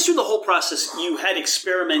I guess through the whole process, you had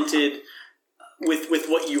experimented with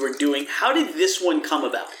what you were doing. How did this one come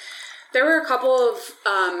about? There were a couple of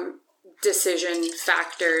decision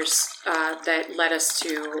factors that led us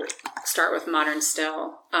to start with Modern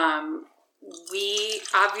Still. we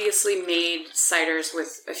obviously made ciders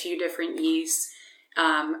with a few different yeasts,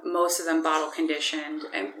 most of them bottle conditioned.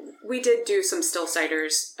 And we did do some still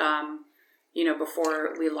ciders,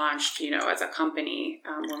 before we launched, as a company,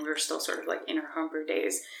 when we were still sort of like in our homebrew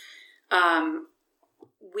days.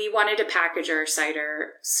 We wanted to package our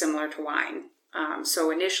cider similar to wine.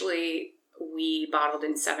 So initially we bottled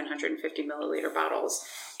in 750 milliliter bottles,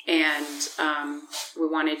 and we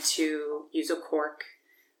wanted to use a cork.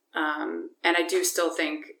 And I do still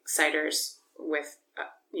think ciders with,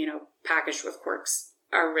 packaged with corks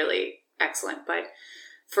are really excellent. But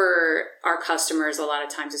for our customers, a lot of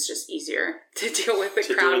times it's just easier to deal with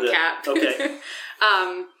the crown cap. Okay.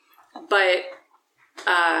 But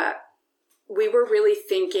we were really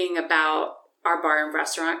thinking about our bar and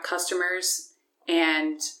restaurant customers,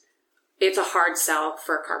 and it's a hard sell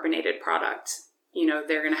for a carbonated product.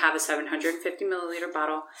 They're going to have a 750 milliliter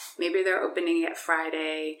bottle. Maybe they're opening it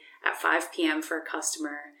Friday at 5 p.m. for a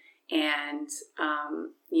customer, and,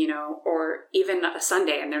 or even a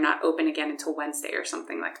Sunday, and they're not open again until Wednesday or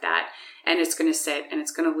something like that. And it's going to sit, and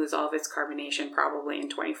it's going to lose all of its carbonation probably in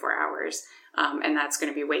 24 hours. And that's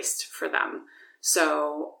going to be waste for them.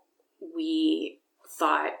 So we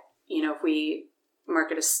thought, if we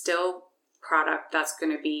market a still product, that's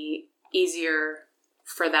going to be easier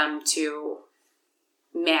for them to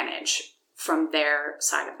manage from their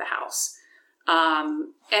side of the house.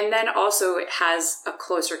 And then also it has a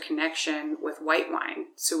closer connection with white wine.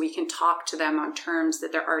 So we can talk to them on terms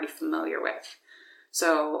that they're already familiar with.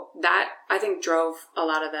 So that, I think, drove a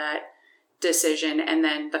lot of that decision. And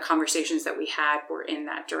then the conversations that we had were in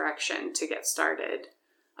that direction to get started.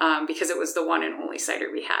 Because it was the one and only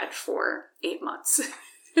cider we had for 8 months.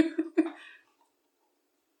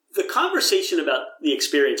 The conversation about the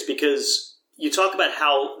experience, because you talk about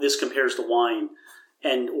how this compares to wine,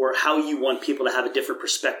 or how you want people to have a different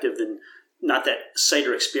perspective than not that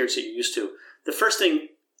cider experience that you're used to. The first thing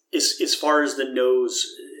is, as far as the nose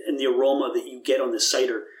and the aroma that you get on this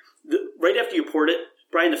cider, right after you poured it,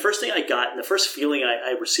 Brian, the first thing I got and the first feeling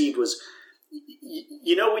I received was,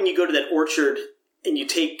 when you go to that orchard and you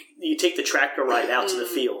take the tractor ride out to the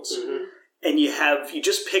fields, and you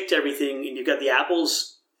just picked everything, and you've got the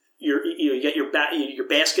apples, you got your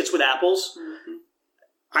baskets with apples. Mm-hmm.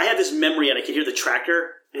 I have this memory, and I can hear the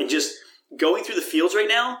tractor, and just going through the fields right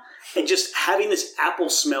now, and just having this apple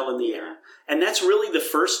smell in the air, and that's really the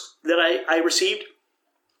first that I received.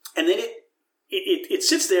 And then it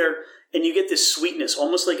sits there, and you get this sweetness,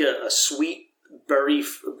 almost like a sweet berry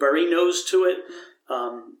nose to it.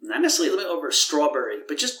 Not necessarily a little bit over a strawberry,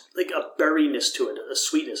 but just like a berryness to it, a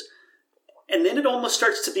sweetness. And then it almost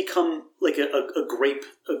starts to become like a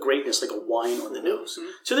grapeness, like a wine on the nose. Mm-hmm.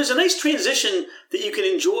 So there's a nice transition that you can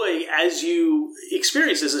enjoy as you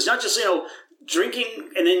experience this. It's not just, drinking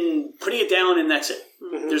and then putting it down and that's it.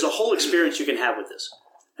 Mm-hmm. There's a whole experience you can have with this.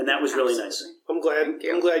 And that was really nice. I'm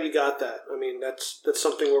glad you got that. I mean, that's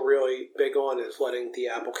something we're really big on, is letting the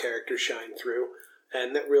apple character shine through.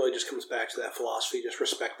 And that really just comes back to that philosophy, just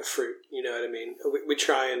respect the fruit. You know what I mean? We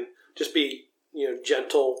try and just be,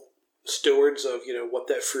 gentle stewards of, what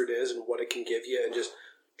that fruit is and what it can give you, and just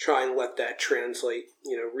try and let that translate,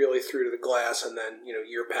 really through to the glass and then,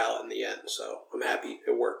 your palate in the end. So I'm happy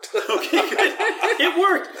it worked. Okay, good. It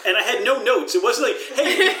worked. And I had no notes. It wasn't like,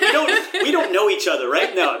 hey, we don't know each other,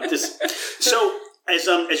 right? No, just so as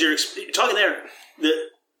you're talking there,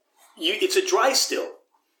 it's a dry still,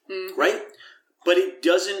 right? But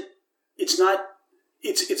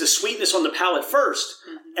it's a sweetness on the palate first,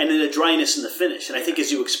 and then a dryness in the finish. And I think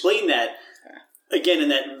as you explain that, again, in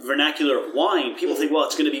that vernacular of wine, people think, well,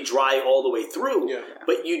 it's going to be dry all the way through. Yeah.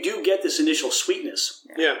 But you do get this initial sweetness.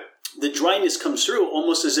 Yeah. The dryness comes through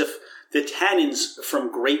almost as if the tannins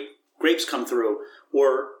from grapes come through,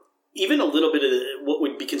 or even a little bit of what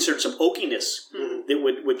would be considered some oakiness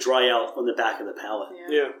that would dry out on the back of the palate.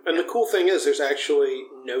 Yeah. And the cool thing is there's actually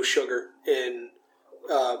no sugar in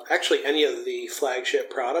actually any of the flagship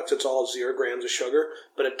products. It's all 0 grams of sugar,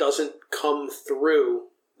 but it doesn't come through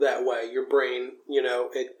that way. Your brain,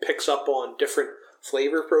 it picks up on different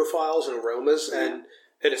flavor profiles and aromas, and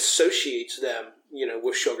it associates them,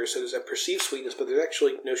 with sugar. So there's a perceived sweetness, but there's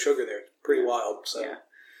actually no sugar there. It's pretty wild. So.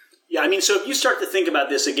 Yeah, I mean, so if you start to think about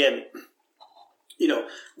this again,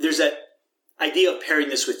 there's that idea of pairing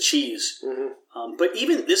this with cheese. Mm-hmm. But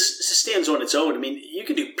even this stands on its own. I mean, you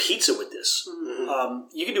can do pizza with this. Mm-hmm.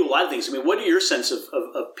 You can do a lot of things. I mean, what are your sense of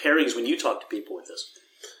pairings when you talk to people with this?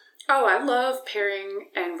 Oh, I love pairing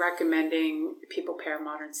and recommending people pair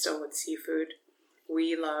modern still with seafood.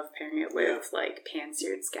 We love pairing it with like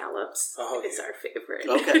pan-seared scallops. Oh, it's our favorite.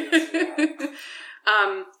 Okay.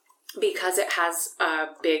 because it has a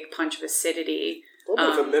big punch of acidity. A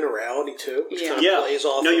little bit of a minerality too, which kind of plays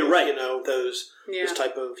off. You're right. Those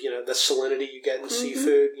type of the salinity you get in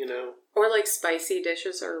seafood. Or like spicy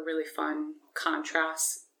dishes are a really fun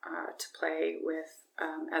contrast to play with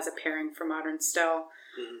as a pairing for modern still.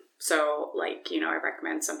 Mm-hmm. So like I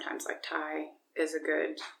recommend sometimes like Thai is a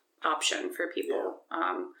good option for people.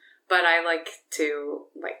 Yeah. But I like to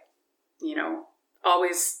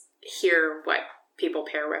always hear what people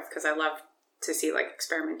pair with because I love to see like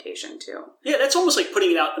experimentation too. Yeah, that's almost like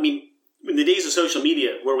putting it out. I mean, in the days of social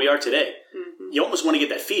media where we are today, you almost want to get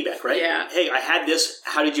that feedback, right? Yeah. Hey, I had this.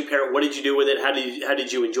 How did you pair it? What did you do with it? How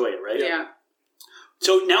did you enjoy it? Right? Yeah.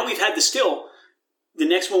 So now we've had the still. The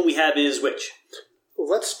next one we have is which? Well,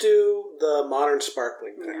 let's do the modern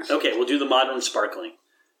sparkling thing. Yeah. Okay, we'll do the modern sparkling.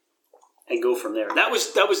 And go from there. That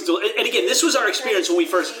was, and again, this was our experience when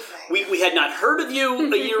we had not heard of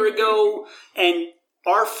you a year ago, and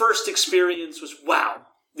our first experience was, wow,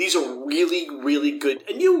 these are really, really good.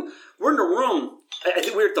 And we're in a room, I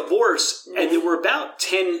think we were at the Bourse, and there were about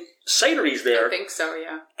 10 cideries there. I think so,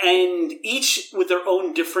 yeah. And each with their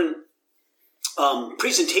own different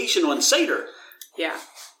presentation on cider. Yeah.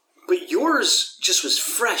 But yours just was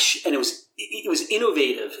fresh, and it was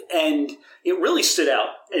innovative, and it really stood out.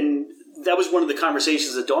 And that was one of the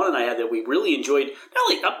conversations that Dawn and I had that we really enjoyed. Not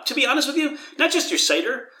only, to be honest with you, not just your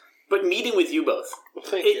cider, but meeting with you both. Well,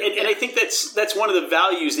 thank you. And I think that's one of the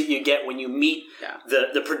values that you get when you meet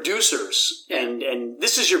the producers. Yeah. And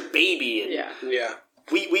this is your baby. And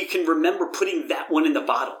we can remember putting that one in the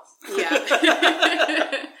bottle. Yeah.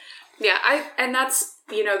 And that's,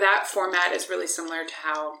 that format is really similar to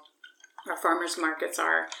how our farmers markets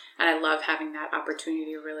are. And I love having that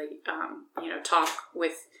opportunity to really, talk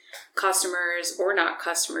with customers or not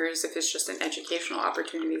customers, if it's just an educational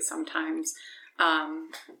opportunity sometimes.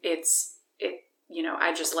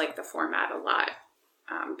 I just like the format a lot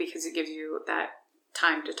because it gives you that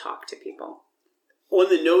time to talk to people. On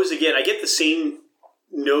the nose, again, I get the same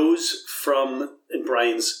nose from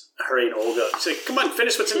Brian's Hurry and Olga. Say, come on,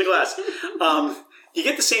 finish what's in the glass. You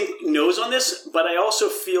get the same nose on this, but I also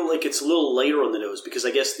feel like it's a little lighter on the nose because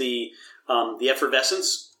I guess the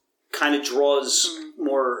effervescence kind of draws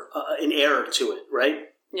more an air to it, right?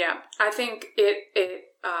 Yeah, I think it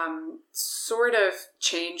sort of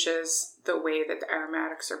changes the way that the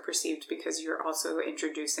aromatics are perceived because you're also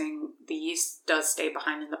introducing, the yeast does stay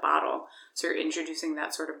behind in the bottle, so you're introducing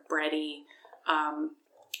that sort of bready,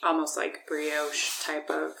 almost like brioche type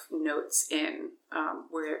of notes in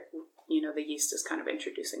where the yeast is kind of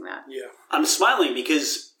introducing that. Yeah, I'm smiling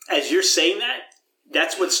because as you're saying that,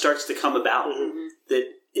 that's what starts to come about. Mm-hmm.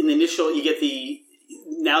 That in the initial, you get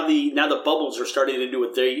now the bubbles are starting to do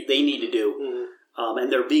what they need to do,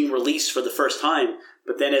 and they're being released for the first time.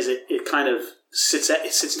 But then as it kind of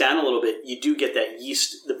sits down a little bit, you do get that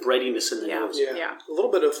yeast, the breadiness in the nose. Yeah, a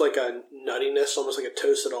little bit of like a nuttiness, almost like a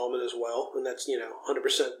toasted almond as well, and that's 100%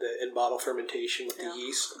 the in bottle fermentation with the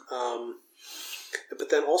yeast. But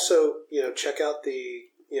then also check out the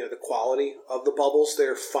the quality of the bubbles.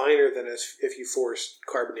 They're finer than if you forced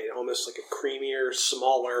carbonate, almost like a creamier,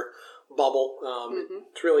 smaller bubble.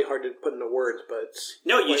 It's really hard to put into words, but it's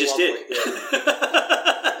you just lovely. did. Yeah.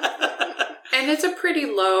 And it's a pretty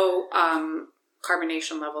low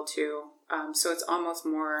carbonation level too, so it's almost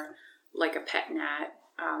more like a pet nat.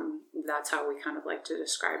 That's how we kind of like to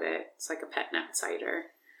describe it. It's like a pet nat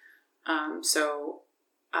cider.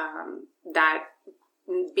 That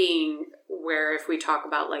being where if we talk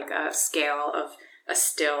about like a scale of a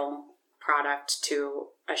still product to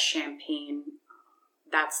a champagne,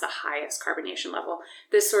 that's the highest carbonation level.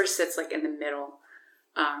 This sort of sits like in the middle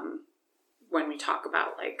when we talk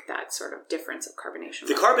about like that sort of difference of carbonation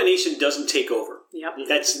level. Carbonation doesn't take over. Yep.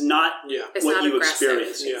 That's not it's what not you aggressive.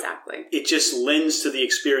 Experience. Exactly. It just lends to the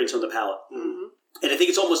experience on the palate. Mm-hmm. And I think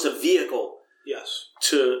it's almost a vehicle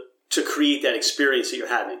to create that experience that you're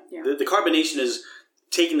having. Yeah. The carbonation is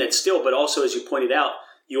taking that still, but also, as you pointed out,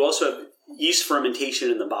 you also have yeast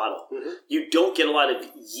fermentation in the bottle. Mm-hmm. You don't get a lot of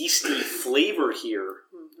yeasty flavor here,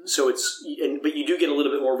 so but you do get a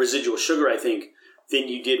little bit more residual sugar, I think, than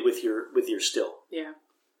you did with your still. Yeah.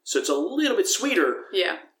 So it's a little bit sweeter.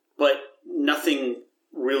 Yeah. But nothing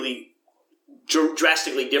really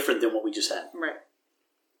drastically different than what we just had. Right.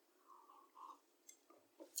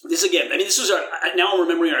 This again, I mean, this was now I'm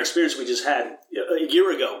remembering our experience we just had a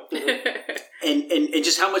year ago. and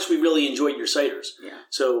just how much we really enjoyed your ciders. Yeah.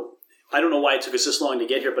 So I don't know why it took us this long to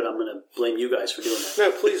get here, but I'm going to blame you guys for doing that.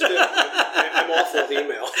 No, please do. I'm awful with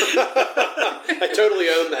email. I totally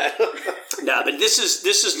own that. No, but this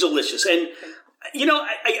is delicious. And,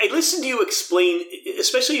 I listened to you explain,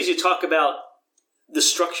 especially as you talk about the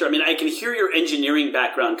structure. I mean, I can hear your engineering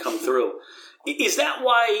background come through. Is that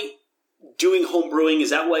why doing home brewing,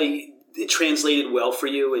 is that why it translated well for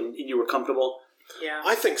you and you were comfortable? Yeah.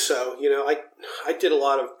 I think so. I did a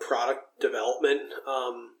lot of product development,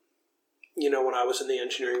 when I was in the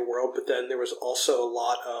engineering world, but then there was also a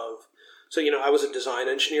lot of, I was a design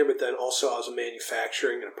engineer, but then also I was a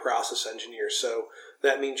manufacturing and a process engineer. So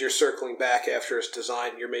that means you're circling back after it's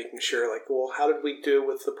designed. You're making sure, like, well, how did we do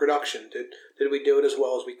with the production? Did we do it as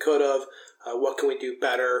well as we could have? What can we do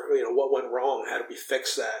better? What went wrong? How did we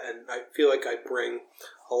fix that? And I feel like I bring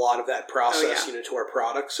a lot of that process, to our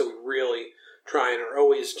product. So we really try and are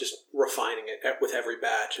always just refining it with every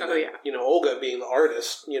batch. And then, Olga being the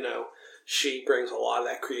artist, she brings a lot of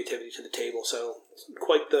that creativity to the table. So it's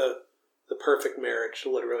quite the perfect marriage,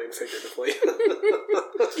 literally and figuratively.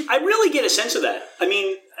 I really get a sense of that. I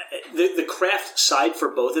mean, the craft side for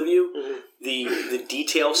both of you, mm-hmm. the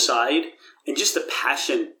detail side, and just the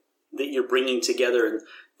passion that you're bringing together. And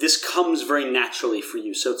this comes very naturally for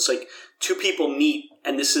you. So it's like two people meet,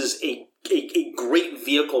 and this is a great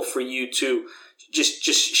vehicle for you to just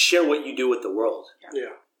share what you do with the world.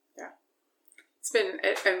 Yeah. It's been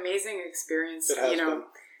an amazing experience, It has been.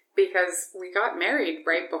 because we got married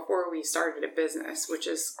right before we started a business, which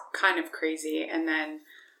is kind of crazy. And then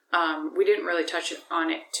we didn't really touch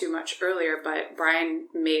on it too much earlier, but Brian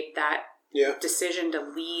made that decision to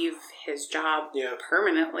leave his job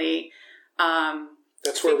permanently.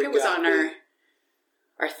 That's where I think it was on our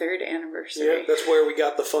third anniversary. Yeah, that's where we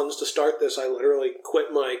got the funds to start this. I literally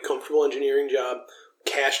quit my comfortable engineering job,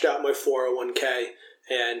 cashed out my 401k,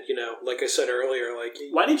 and, like I said earlier, like...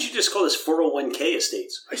 Why didn't you just call this 401k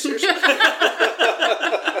Estates? I seriously...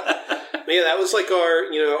 Yeah, that was like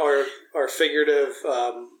our figurative,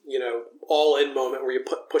 all-in moment where you're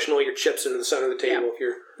pushing all your chips into the center of the table if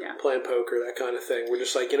you're playing poker, that kind of thing. We're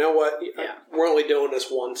just like, you know what? We're only doing this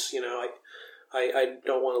once, I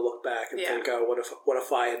don't want to look back and think, oh, what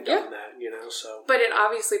if I had done that, so. But it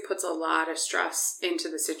obviously puts a lot of stress into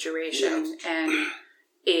the situation, and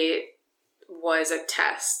it was a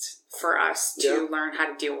test for us to learn how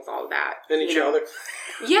to deal with all that. And each other.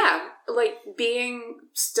 Yeah, like being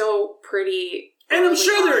still pretty... And I'm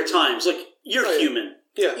sure there are times, like, you're human.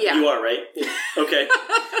 Yeah. You are, right? Yeah. Okay.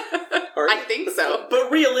 I think so.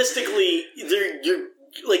 But realistically, you're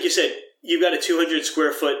like you said, you've got a 200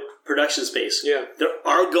 square foot production space. Yeah. There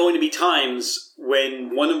are going to be times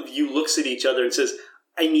when one of you looks at each other and says,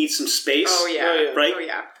 I need some space. Oh, yeah. Right? Oh,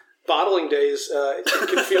 yeah. Bottling days, it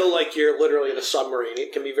can feel like you're literally in a submarine.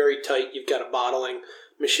 It can be very tight. You've got a bottling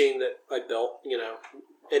machine that I built,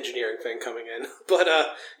 engineering thing coming in. But,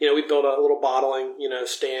 we built a little bottling,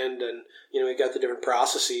 stand, and, we got the different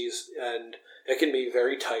processes, and it can be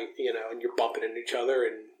very tight, and you're bumping into each other,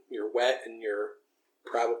 and you're wet, and your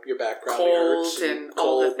back probably cold hurts. And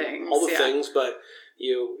all the things. All the things, but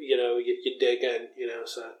you dig in,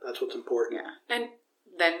 so that's what's important. Yeah. And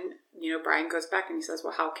then, Brian goes back and he says,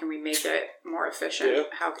 well, how can we make it more efficient? Yeah.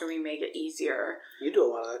 How can we make it easier? You do a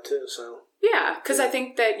lot of that too, so. Yeah, because I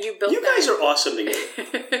think that you built You guys are awesome together.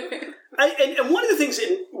 And one of the things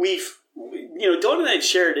that we've, Dawn and I had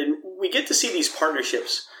shared, and we get to see these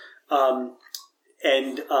partnerships, with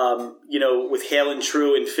Hale and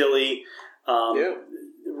True in Philly,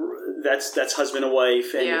 that's husband and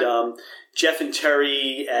wife, and Jeff and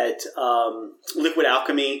Terry at Liquid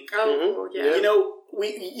Alchemy. Oh, yeah.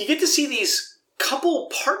 You get to see these couple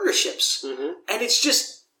partnerships, and it's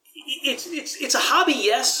just it's a hobby,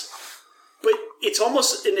 yes, but it's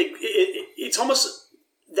almost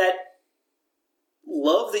that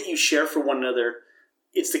love that you share for one another.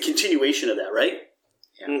 It's the continuation of that, right?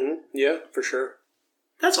 Yeah. Mm-hmm. Yeah, for sure.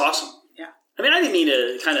 That's awesome. Yeah. I mean, I didn't mean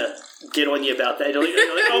to kind of get on you about that. You're like,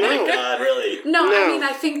 oh my God, really? No, I mean,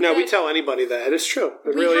 I think we tell anybody that. It's true.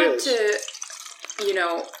 It really is. We had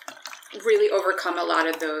to, really overcome a lot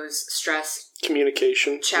of those stress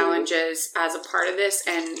communication challenges as a part of this,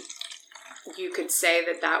 and you could say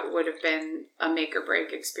that would have been a make or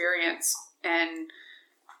break experience, and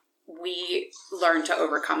we learned to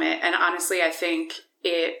overcome it. And honestly, I think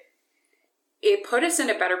it put us in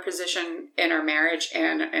a better position in our marriage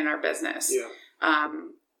and in our business. Yeah.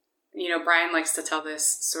 Brian likes to tell this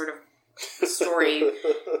sort of story.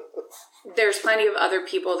 There's plenty of other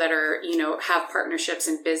people that are, have partnerships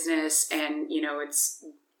in business, and, it's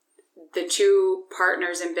the two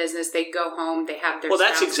partners in business. They go home, they have their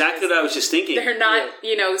that's spouses. exactly what I was just thinking. They're not,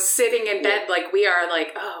 sitting in bed like we are,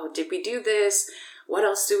 like, oh, did we do this? What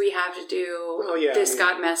else do we have to do? Oh, yeah. This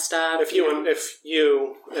got messed up. If you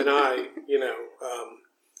and I,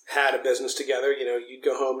 had a business together, you'd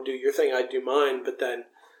go home and do your thing, I'd do mine, but then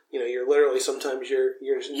you're literally sometimes you're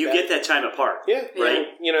just you get that time apart. Yeah,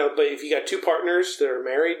 right. But if you got two partners that are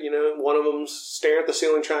married, one of them's staring at the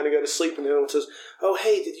ceiling trying to go to sleep, and the other one says, "Oh,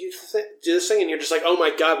 hey, did you do this thing?" And you're just like, "Oh my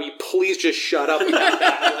God, will you please just shut up?"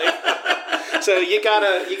 So you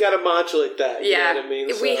gotta modulate that. You know what I mean?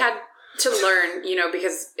 We had to learn,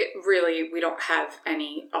 because we don't have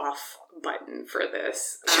any off button for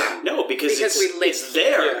this. No, because it's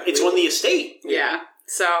there. Yeah, it's on the estate. Yeah.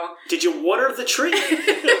 So did you water the tree?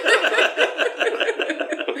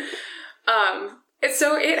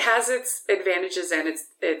 So it has its advantages and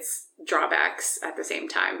its drawbacks at the same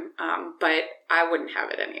time. But I wouldn't have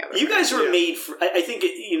it any other way. You guys were made for. I think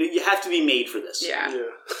you have to be made for this. Yeah.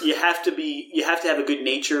 You have to have a good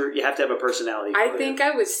nature. You have to have a personality. I think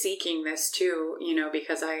I was seeking this too,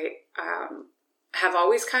 because I have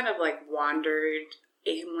always kind of like wandered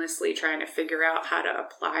aimlessly trying to figure out how to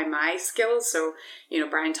apply my skills. So,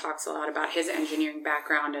 Brian talks a lot about his engineering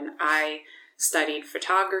background, and I studied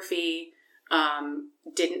photography,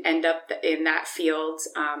 didn't end up in that field.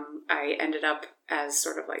 I ended up as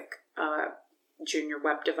sort of like a junior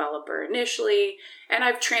web developer initially, and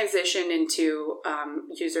I've transitioned into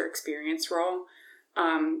user experience role,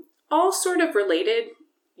 all sort of related,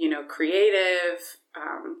 creative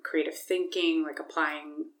thinking, like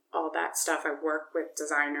applying all that stuff. I work with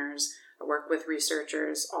designers, I work with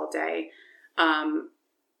researchers all day.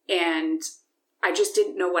 And I just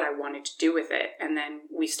didn't know what I wanted to do with it. And then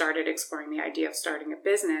we started exploring the idea of starting a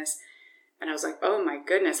business. And I was like, oh my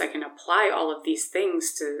goodness, I can apply all of these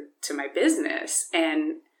things to my business.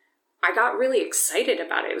 And I got really excited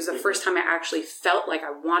about it. It was the first time I actually felt like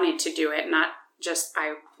I wanted to do it, not just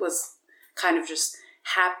I was kind of just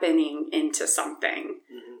happening into something.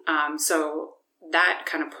 So that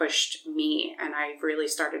kind of pushed me, and I really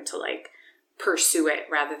started to like pursue it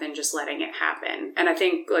rather than just letting it happen. And I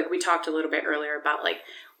think like we talked a little bit earlier about like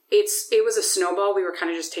it was a snowball. We were kind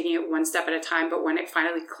of just taking it one step at a time, but when it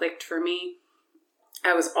finally clicked for me,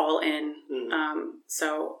 I was all in.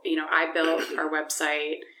 So, I built our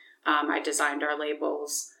website. I designed our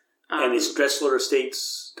labels. And it's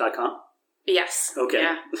DresslerEstates.com? Yes. Okay.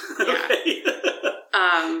 Yeah. Okay.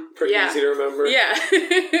 Pretty easy to remember. Yeah.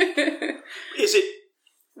 Is it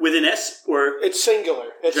with an S or? It's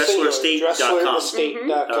singular. It's DresslerEstate.com.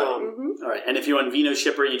 DresslerEstate.com. All right. And if you want Vino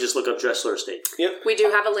Shipper, you just look up Dressler Estate. Yep. We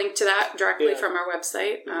do have a link to that directly from our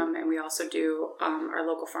website. And we also do our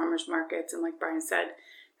local farmers markets. And like Brian said,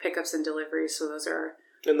 pickups and deliveries. So those are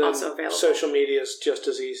also available. Social media is just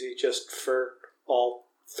as easy, just for all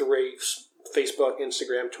three: Facebook,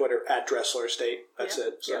 Instagram, Twitter, at Dressler Estate. That's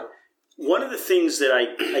it. So. Yeah. One of the things that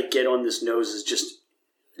I get on this nose is just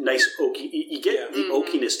nice oaky. You get the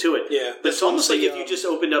oakiness to it. Yeah. But it's almost like if you just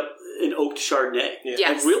opened up an oaked Chardonnay. Yeah.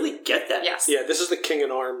 Yes. I really get that. Yes. Yeah, this is the King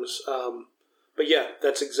in Arms. But yeah,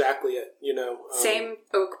 that's exactly it. Same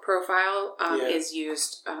oak profile is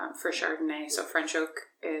used for Chardonnay. So French oak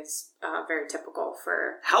is very typical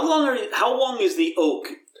for. How long is the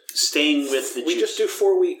oak staying with the juice? We just do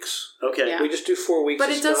 4 weeks. Okay. Yeah. We just do 4 weeks. But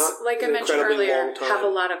it does, like I mentioned earlier, have a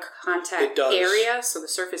lot of contact area. So the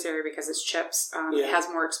surface area, because it's chips, it has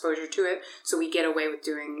more exposure to it. So we get away with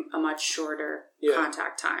doing a much shorter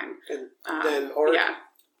contact time. And then our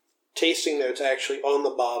tasting notes actually on the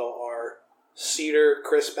bottle are cedar,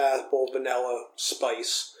 crisp apple, vanilla,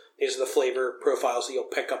 spice. These are the flavor profiles that you'll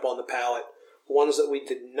pick up on the palate. Ones that we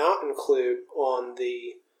did not include on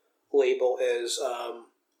the label is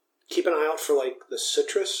keep an eye out for like the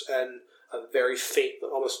citrus and a very faint,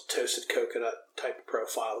 almost toasted coconut type of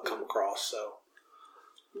profile to come across. So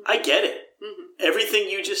I get it. Everything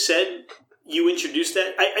you just said, you introduced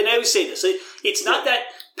that. And I always say this. It's not that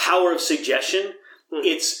power of suggestion.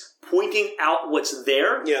 It's pointing out what's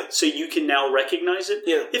there so you can now recognize it.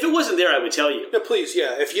 Yeah. If it wasn't there, I would tell you. Yeah, please,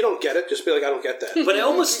 If you don't get it, just be like, I don't get that. But I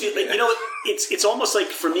almost feel like, it's almost like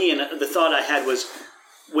for me, and the thought I had was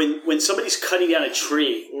when somebody's cutting down a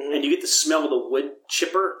tree and you get the smell of the wood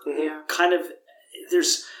chipper, kind of,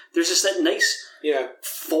 there's just that nice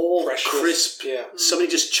fall, freshness, crisp, somebody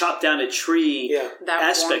just chopped down a tree that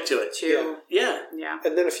aspect to it. Too. Yeah.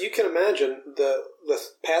 And then if you can imagine the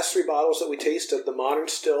past 3 bottles that we tasted, the Modern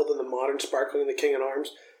Stilled and the Modern Sparkling and the King in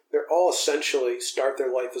Arms, they're all essentially start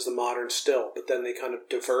their life as the Modern Still, but then they kind of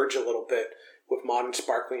diverge a little bit with Modern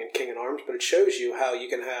Sparkling and King in Arms. But it shows you how you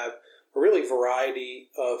can have a really variety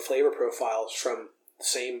of flavor profiles from the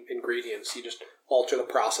same ingredients. You just alter the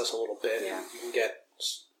process a little bit and you can get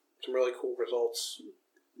some really cool results.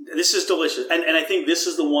 This is delicious. And I think this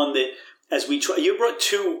is the one that, as we try, you brought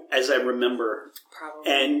 2, as I remember.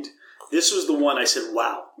 Probably. And this was the one I said,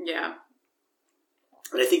 wow. Yeah.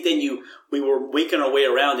 And I think then we were making our way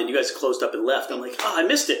around, and you guys closed up and left. I'm like, I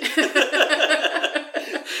missed it.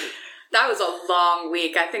 That was a long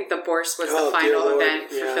week. I think the Bourse was the final event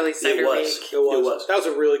for Philly Cider Week. It was. That was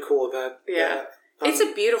a really cool event. Yeah. It's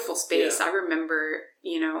a beautiful space. I remember,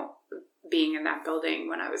 being in that building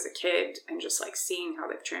when I was a kid and just like seeing how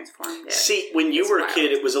they've transformed it. See, when you were a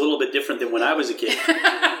kid, it was a little bit different than when I was a kid.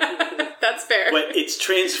 That's fair. But it's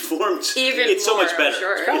transformed. Even it's more, so much better.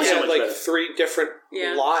 Sure. It's probably had like 3 different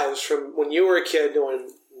lives from when you were a kid to when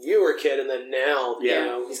you were a kid, and then now.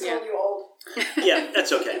 Yeah. He's called you old. Yeah,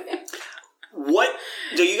 that's okay. What?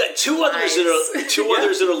 So you got two others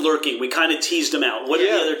that are lurking. We kind of teased them out. What are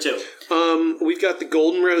the other 2? We've got the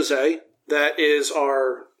Golden Rosé. That is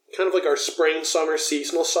our kind of like our spring-summer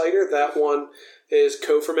seasonal cider. That one is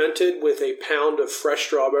co-fermented with a pound of fresh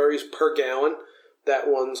strawberries per gallon. That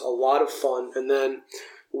one's a lot of fun. And then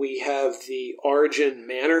we have the Origin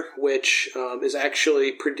Manor, which is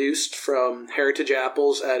actually produced from heritage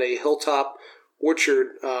apples at a Hilltop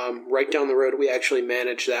Orchard right down the road. We actually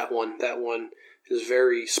manage that one. That one is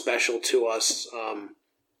very special to us.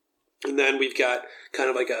 And then we've got kind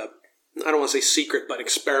of like I don't want to say secret, but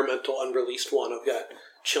experimental unreleased one. I've got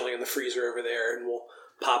chili in the freezer over there, and we'll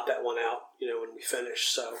pop that one out, when we finish.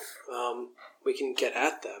 So we can get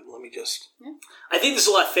at them. Let me just... I think this is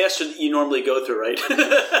a lot faster than you normally go through, right?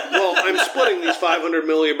 Well, I'm splitting these 500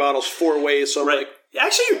 milliliter bottles 4 ways, so I'm like...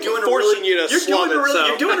 Actually, you're doing you're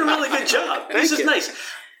doing a really good job. This is nice.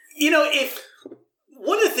 If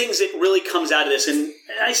one of the things that really comes out of this, and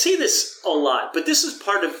I say this a lot, but this is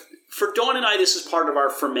part of, for Dawn and I, this is part of our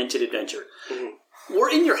fermented adventure. Mm-hmm.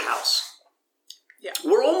 We're in your house. Yeah.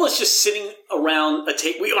 We're almost just sitting around a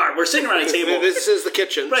table. We're sitting around a table. This is the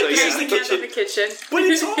kitchen. Right, so this is the kitchen. But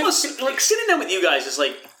it's almost like sitting down with you guys is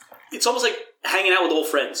like, it's almost like hanging out with old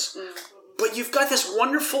friends. Mm-hmm. But you've got this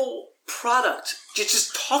wonderful product to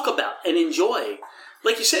just talk about and enjoy.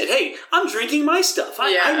 Like you said, hey, I'm drinking my stuff.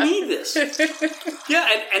 I need this.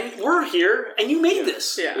 and we're here, and you made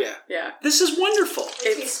this. Yeah. This is wonderful.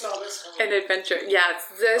 It's an adventure. Yeah,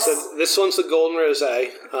 So this one's the Golden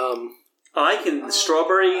Rosé. I can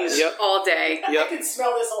strawberries all day. I can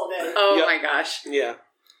smell this all day. Oh my gosh. Yeah.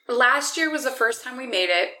 Last year was the first time we made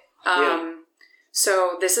it.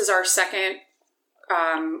 So this is our second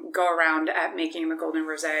go around at making the Golden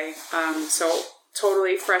Rosé. So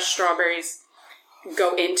totally fresh strawberries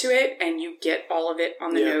go into it, and you get all of it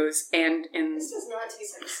on the nose and in. This does not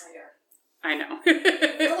taste like cider. I know.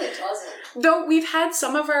 It really doesn't. Though we've had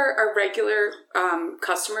some of our regular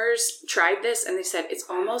customers tried this, and they said it's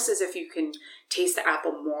almost as if you can taste the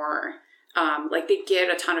apple more. Like they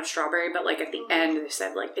get a ton of strawberry, but like at the end, they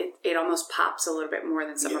said like it almost pops a little bit more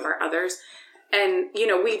than some of our others. And,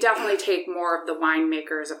 we definitely take more of the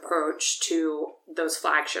winemaker's approach to those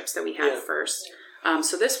flagships that we had first.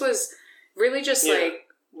 So this was really just an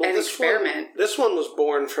experiment. This one was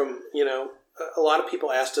born from, a lot of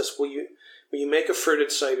people asked us, will you make a fruited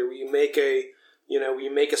cider? Will you make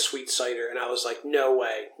a sweet cider? And I was like, no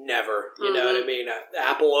way, never. You know what I mean?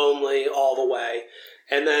 Apple only, all the way.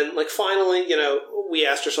 And then, finally, we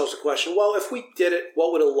asked ourselves the question, well, if we did it,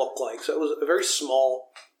 what would it look like? So it was a very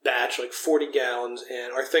small batch, like 40 gallons.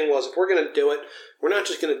 And our thing was, if we're going to do it, we're not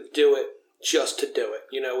just going to do it just to do it.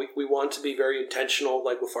 We want to be very intentional,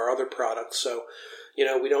 like with our other products. So,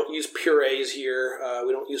 we don't use purees here.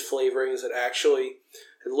 We don't use flavorings.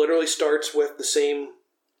 It literally starts with the same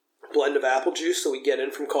blend of apple juice that we get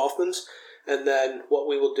in from Kaufman's. And then what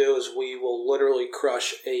we will do is we will literally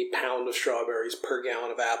crush a pound of strawberries per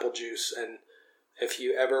gallon of apple juice. And if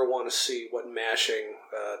you ever want to see what mashing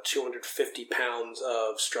 250 pounds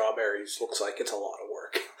of strawberries looks like, it's a lot of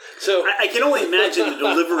work. So I can only imagine the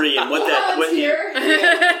delivery and what that.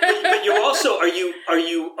 But you're also are you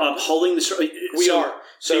hulling the? We are.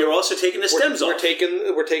 So you're also taking the stems off.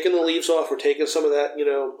 We're taking the leaves off. We're taking some of that.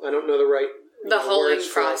 I don't know the right. The hulling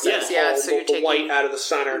process, so you're taking the white out of the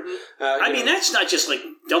center. Mm-hmm. That's not just like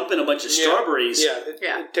dumping a bunch of strawberries.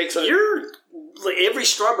 It takes. Every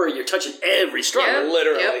strawberry, you're touching every strawberry.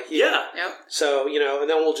 Literally. Yep. So, and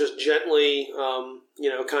then we'll just gently,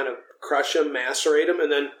 kind of crush them, macerate them,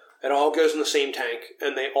 and then it all goes in the same tank,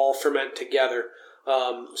 and they all ferment together.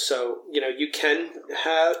 So, you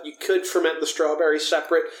could ferment the strawberry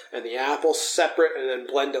separate and the apple separate and then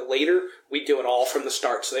blend it later. We do it all from the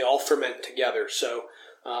start, so they all ferment together. So,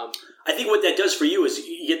 I think what that does for you is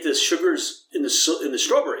you get the sugars in the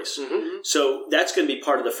strawberries. Mm-hmm. So that's going to be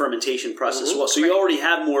part of the fermentation process as well. So you already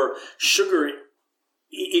have more sugar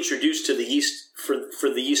introduced to the yeast for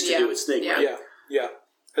the yeast to do its thing, right? Yeah.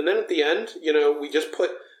 And then at the end, we just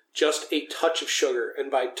put just a touch of sugar.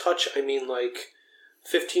 And by touch, I mean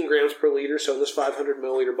 15 grams per liter. So in this 500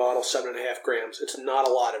 milliliter bottle, 7.5 grams. It's not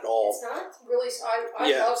a lot at all. It's not really. I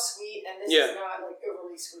Yeah. love sweet, and this Yeah. is not like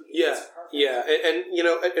overly sweet. Yeah, It's perfect. yeah, and you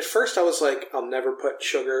know, at first I was like, I'll never put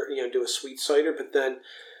sugar, do a sweet cider, but then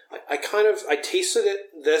I tasted it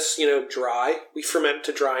this, dry. We ferment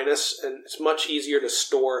to dryness, and it's much easier to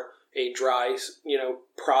store a dry,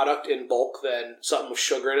 product in bulk than something with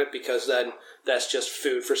sugar in it, because then that's just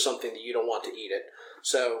food for something that you don't want to eat it.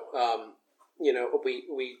 So,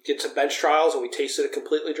 we did some bench trials and we tasted it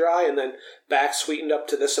completely dry, and then back sweetened up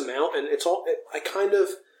to this amount, and I kind of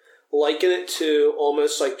liken it to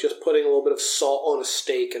almost like just putting a little bit of salt on a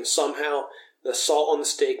steak, and somehow the salt on the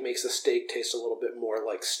steak makes the steak taste a little bit more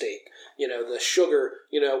like steak. The sugar,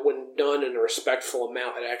 when done in a respectful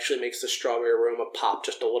amount, it actually makes the strawberry aroma pop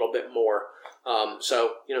just a little bit more.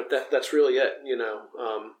 That's really it.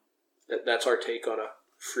 That's our take on a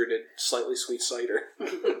fruited, slightly sweet cider.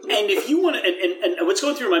 And if you want to, and what's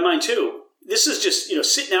going through my mind too, this is just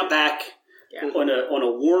sitting out back on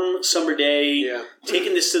a warm summer day,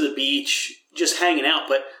 taking this to the beach, just hanging out.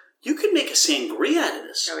 But you could make a sangria out of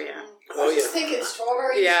this. Oh yeah. I was just thinking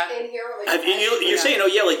strawberries in here. Like You're saying,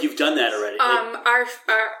 like you've done that already. Our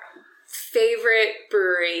favorite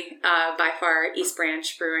brewery, by far, East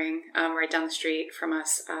Branch Brewing, right down the street from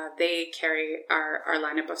us. They carry our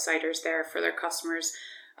lineup of ciders there for their customers,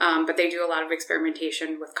 but they do a lot of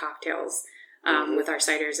experimentation with cocktails with our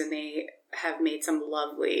ciders, and they have made some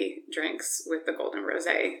lovely drinks with the Golden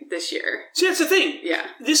Rosé this year. See, that's the thing. Yeah.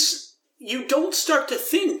 You don't start to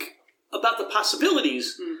think about the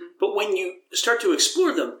possibilities, but when you start to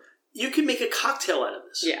explore them, you can make a cocktail out of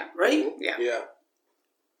this. Yeah. Right? Yeah. Yeah.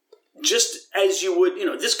 Just as you would,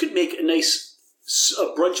 this could make a nice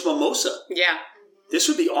brunch mimosa. Yeah. This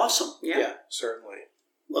would be awesome. Yeah, certainly.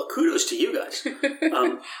 Well, kudos to you guys.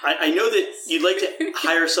 I know that you'd like to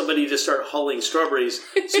hire somebody to start hulling strawberries,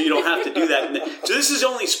 so you don't have to do that. So this is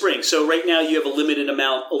only spring. So right now you have a limited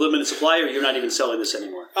supply, or you're not even selling this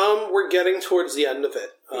anymore. We're getting towards the end of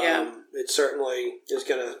it. Yeah. It certainly is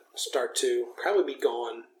going to start to probably be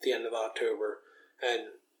gone the end of October, and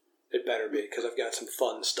it better be, because I've got some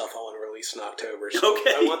fun stuff I want to release in October. So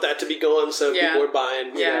Okay. I want that to be gone, so people are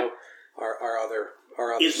buying, our other.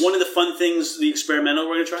 Is one of the fun things the experimental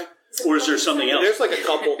we're going to try, or is there something else? There's like a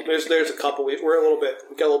couple. There's a couple. We got a little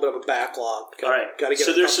bit of a backlog. All right. Got to get.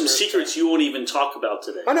 So there's some secrets you won't even talk about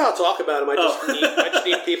today. I know I'll talk about them. I just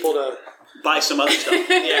need people to buy some other stuff.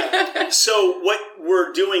 Yeah. So what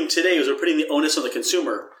we're doing today is we're putting the onus on the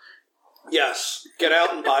consumer. Yes. Get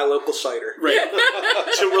out and buy local cider. Right.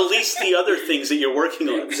 To release the other things that you're working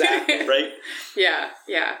on. Exactly. Right? Yeah.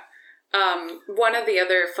 One of the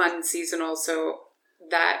other fun seasonal, so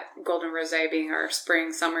that Golden Rosé being our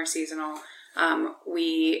spring, summer seasonal,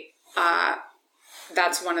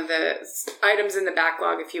 that's one of the items in the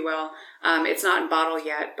backlog, if you will. It's not in bottle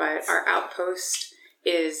yet, but our Outpost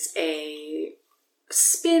is a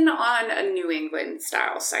spin on a New England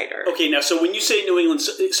style cider. Okay, now so when you say New England,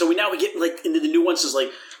 so we get like into the nuances,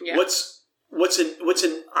 like what's an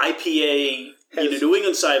IPA, New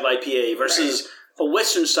England style IPA versus a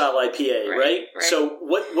Western style IPA, right? So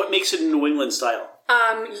what makes it a New England style?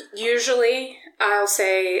 Usually, I'll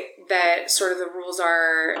say that sort of the rules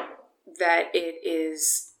are that it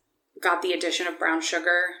is got the addition of brown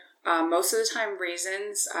sugar. Most of the time,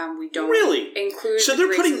 raisins. We don't really include. So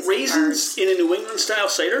they're putting raisins in a New England style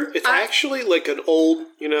cider. It's actually like an old,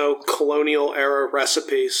 colonial era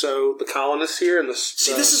recipe. So the colonists here and this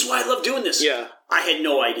is why I love doing this. Yeah. I had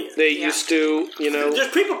no idea. They used to,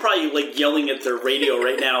 There's people probably like yelling at their radio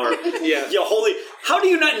right now, or yeah, how do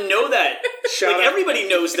you not know that? Shout out. Everybody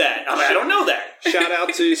knows that. I don't know that. Shout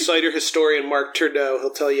out to cider historian Mark Trudeau.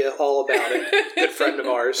 He'll tell you all about it. Good friend of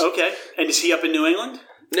ours. Okay, and is he up in New England?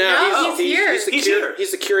 No, he's here. He's here.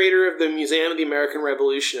 He's the curator of the Museum of the American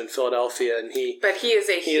Revolution in Philadelphia, and But he is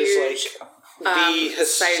a huge the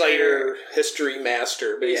cider cider history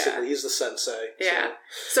master, basically. Yeah. He's the sensei. Yeah.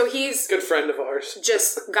 So he's Good friend of ours.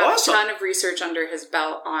 just got Awesome. a ton of research under his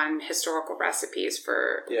belt on historical recipes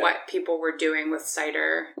for what people were doing with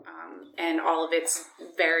cider and all of its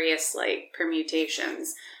various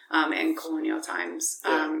permutations in colonial times.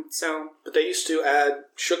 Yeah. So But they used to add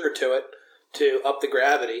sugar to it to up the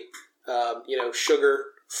gravity. Sugar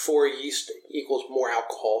for yeast equals more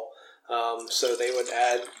alcohol. So they would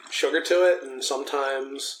add sugar to it, and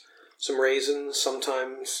sometimes some raisins,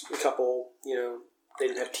 sometimes a couple, they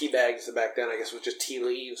didn't have tea bags back then. I guess it was just tea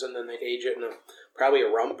leaves, and then they'd age it in probably a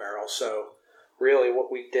rum barrel. So really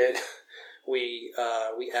what we did, we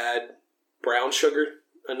add brown sugar,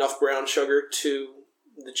 enough brown sugar to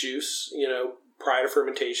the juice, prior to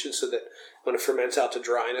fermentation, so that when it ferments out to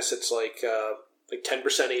dryness, it's like like 10%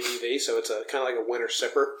 ABV, so it's a kind of like a winter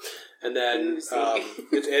sipper. And then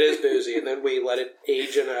it is boozy. And then we let it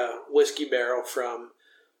age in a whiskey barrel from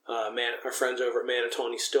our friends over at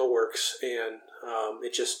Manitoni Stillworks, and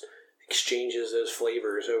it just exchanges those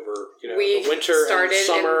flavors over the winter and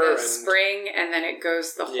summer in the spring, and then it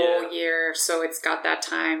goes the whole year. So it's got that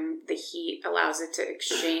time. The heat allows it to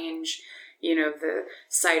exchange, the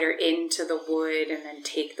cider into the wood, and then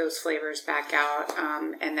take those flavors back out.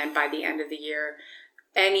 And then by the end of the year,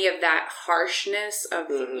 any of that harshness of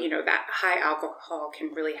that high alcohol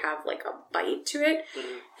can really have like a bite to it.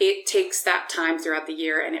 Mm-hmm. It takes that time throughout the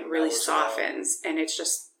year, and it really softens, and it's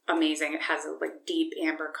just amazing. It has a like deep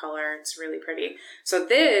amber color. It's really pretty. So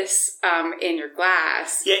this in your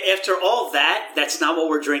glass. Yeah, after all that, that's not what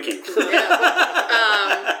we're drinking.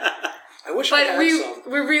 I wish I had some.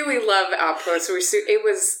 We really love Outpost. So it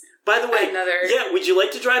was. By the way, would you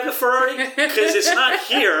like to drive the Ferrari? Because it's not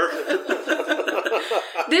here.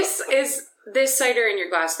 This cider in your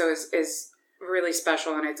glass though is really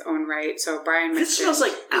special in its own right. So Brian mentioned... It smells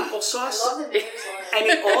like applesauce. I love the names on it. And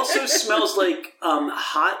it also smells like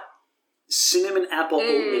hot cinnamon apple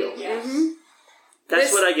oatmeal. Yes. Mm-hmm.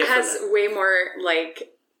 That's what I get from it. This has way more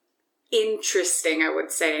like interesting, I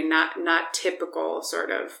would say, not typical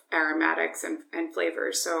sort of aromatics and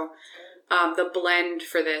flavors. So the blend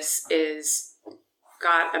for this is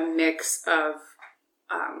got a mix of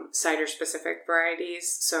cider-specific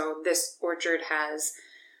varieties. So this orchard has...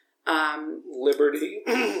 Liberty,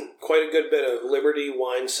 quite a good bit of Liberty,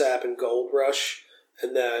 Wine Sap, and Gold Rush,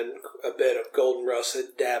 and then a bit of Golden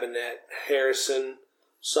Russet, Dabinet, Harrison,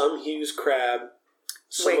 some Hughes Crab,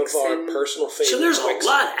 some Wixon. of our personal favorites. So there's a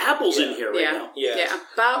lot of apples in here right now. Yeah.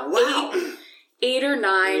 About 8 or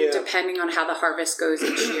 9, depending on how the harvest goes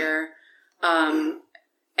each year. And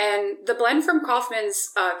the blend from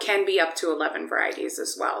Kaufman's can be up to 11 varieties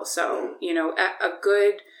as well. So,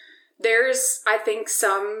 there's, I think,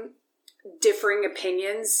 some differing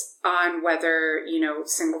opinions on whether,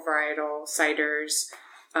 single varietal ciders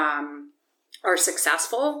are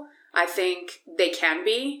successful. I think they can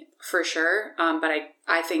be, for sure. But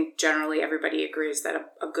I think generally everybody agrees that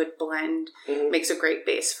a good blend makes a great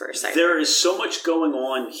base for a cider. There is so much going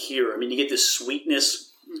on here. I mean, you get this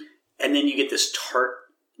sweetness, and then you get this tart,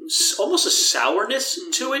 almost a sourness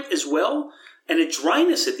to it as well, and a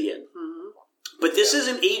dryness at the end. Mm-hmm. But this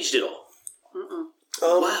isn't aged at all.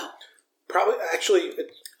 Wow. Probably, actually, at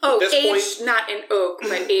this aged, point, not in oak,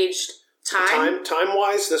 but aged time.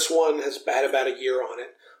 Time-wise, this one has had about a year on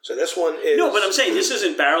it. So this one is... No, but I'm saying this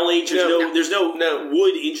isn't barrel aged. There's no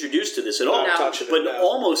wood introduced to this at all. But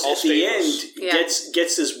almost at the end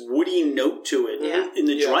gets this woody note to it in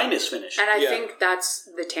the dryness finish. And I think that's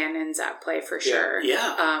the tannins at play for sure.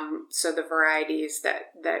 Yeah. So the varieties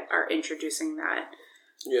that are introducing that.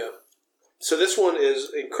 Yeah. So this one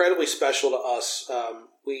is incredibly special to us.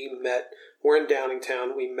 We're in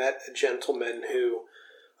Downingtown. We met a gentleman who...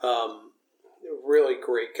 really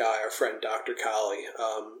great guy, our friend Dr. Colley.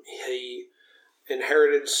 He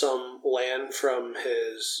inherited some land from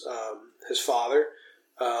his father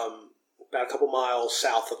about a couple miles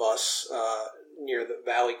south of us near the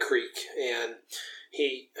Valley Creek, and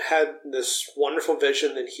he had this wonderful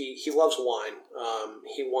vision that he loves wine.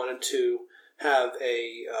 He wanted to have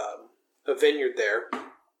a vineyard there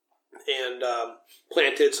and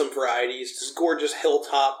planted some varieties. This gorgeous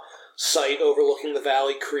hilltop site overlooking the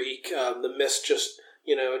Valley Creek. The mist just,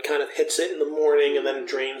 it kind of hits it in the morning and then it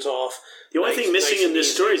drains off. The only thing missing in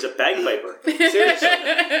this story is a bagpiper.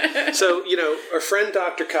 Seriously. So, our friend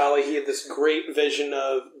Dr. Colley, he had this great vision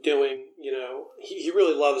of doing, he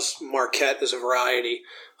really loves Marquette as a variety.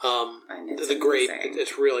 The grape,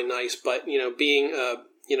 it's really nice. But, being a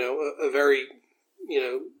very,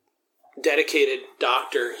 dedicated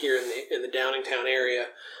doctor here in the Downingtown area,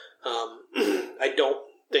 I don't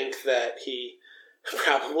think that he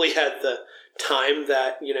probably had the time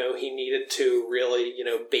that he needed to really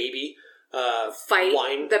baby fight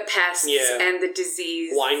wine, the pests and the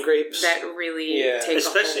disease, wine grapes that really take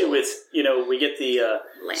especially a hold. With we get the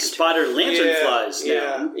spotted lantern flies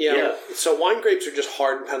now. Yeah. So wine grapes are just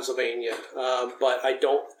hard in Pennsylvania, but I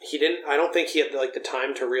don't think he had the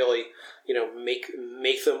time to really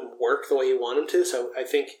make them work the way he wanted to. So I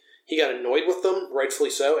think he got annoyed with them, rightfully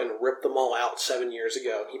so, and ripped them all out 7 years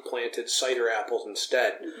ago. He planted cider apples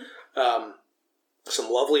instead. Mm-hmm.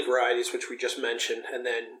 Some lovely varieties, which we just mentioned. And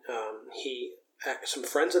then some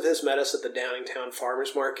friends of his met us at the Downingtown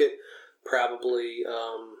Farmers Market, probably,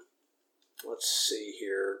 let's see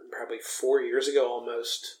here, probably 4 years ago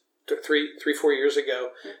almost. 4 years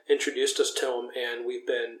ago, introduced us to him, and we've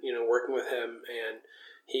been, working with him, and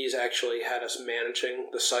he's actually had us managing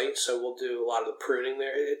the site, so we'll do a lot of the pruning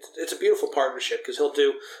there. It's a beautiful partnership because he'll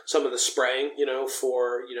do some of the spraying,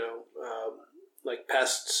 for like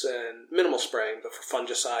pests and minimal spraying, but for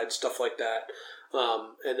fungicides, stuff like that.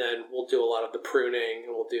 And then we'll do a lot of the pruning,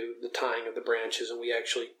 and we'll do the tying of the branches, and we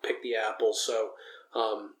actually pick the apples. So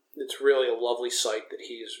it's really a lovely site that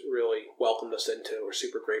he's really welcomed us into. We're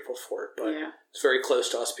super grateful for it, but it's very close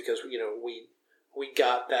to us because we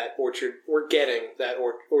got that orchard. We're getting that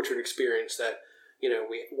orchard experience that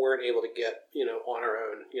we weren't able to get on our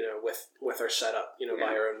own with our setup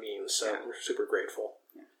by our own means. So we're super grateful.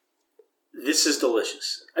 This is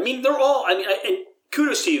delicious. I mean, they're all. I mean, and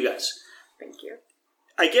kudos to you guys. Thank you.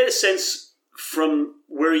 I get a sense from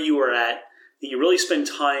where you are at that you really spend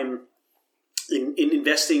time in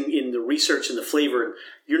investing in the research and the flavor.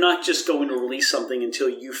 You're not just going to release something until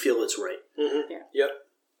you feel it's right. Mm-hmm. Yep.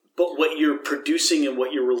 But what you're producing and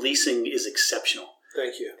what you're releasing is exceptional.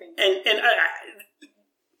 Thank you. And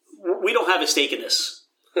we don't have a stake in this,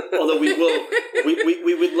 although we will.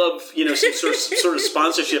 We would love some sort of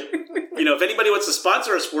sponsorship. If anybody wants to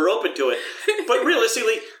sponsor us, we're open to it. But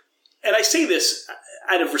realistically, and I say this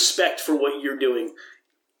out of respect for what you're doing,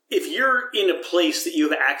 if you're in a place that you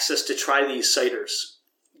have access to try these ciders,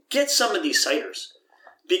 get some of these ciders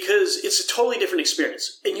because it's a totally different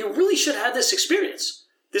experience, and you really should have this experience.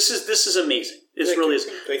 This is amazing. It really is.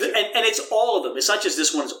 Thank you. And it's all of them. It's not just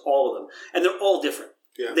this one. It's all of them, and they're all different.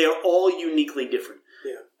 Yeah. They are all uniquely different.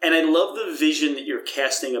 Yeah. And I love the vision that you're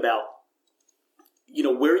casting about,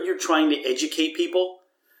 where you're trying to educate people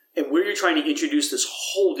and where you're trying to introduce this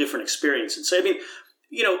whole different experience. And so, I mean,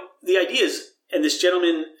 the idea is, and this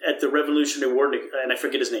gentleman at the Revolutionary War, and I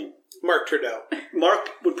forget his name. Mark Trudeau.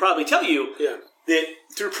 Mark would probably tell you that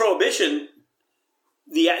through Prohibition,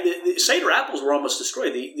 the cider apples were almost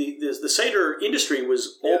destroyed. The cider industry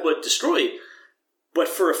was all but destroyed. But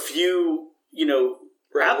for a few,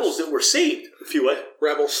 apples that were saved. A few what?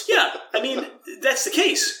 Rebels. Yeah. I mean, that's the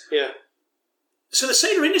case. Yeah. So the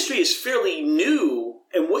cider industry is fairly new,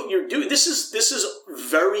 and what you're doing, this is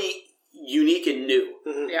very unique and new.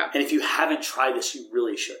 Mm-hmm. Yeah. And if you haven't tried this, you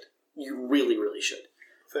really should. You really, really should.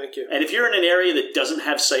 Thank you. And if you're in an area that doesn't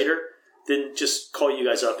have cider, then just call you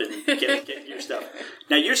guys up and get your stuff.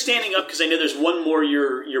 Now you're standing up because I know there's one more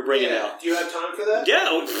you're bringing out. Do you have time for that?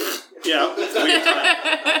 Yeah, we have time.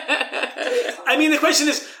 I mean, the question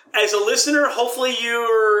is, as a listener, hopefully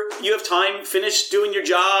you have time, finish doing your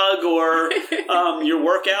jog or your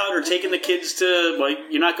workout or taking the kids to. Well,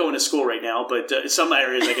 you're not going to school right now, but in some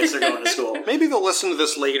areas, I guess they're going to school. Maybe they'll listen to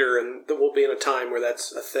this later, and we'll be in a time where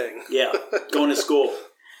that's a thing. Yeah, going to school.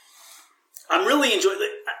 I'm really enjoying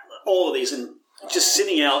all of these, and just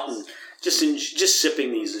sitting out and just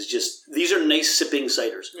sipping these is just, these are nice sipping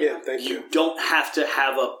ciders. Yeah, thank you. You don't have to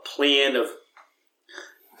have a plan of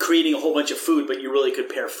creating a whole bunch of food, but you really could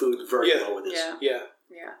pair food very well with this. Yeah.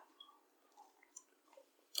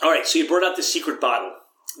 All right, so you brought out the secret bottle.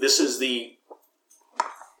 This isn't even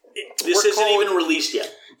released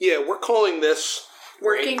yet. Yeah, we're calling this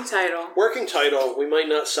Working title. Working title. We might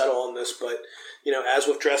not settle on this, but as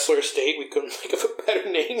with Dressler Estate, we couldn't think of a better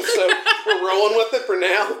name, so we're rolling with it for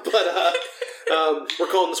now. But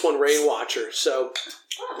we're calling this one Rain Watcher. So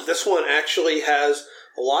this one actually has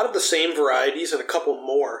a lot of the same varieties and a couple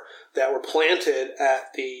more that were planted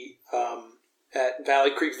at the at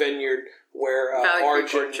Valley Creek Vineyard, where Valley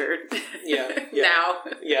Creek Orchard.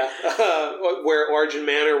 Where Argent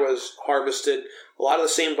Manor was harvested. A lot of the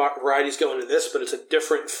same varieties go into this, but it's a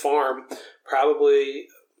different farm, probably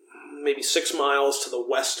maybe 6 miles to the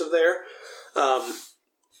west of there.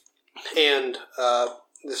 And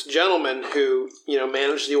this gentleman who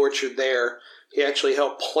managed the orchard there, he actually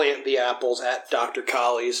helped plant the apples at Dr.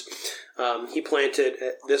 Colley's. He planted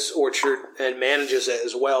this orchard and manages it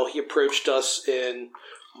as well. He approached us in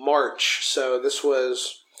March, so this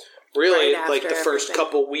was really like the first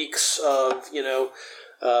couple weeks of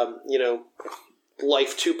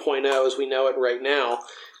life 2.0 as we know it right now.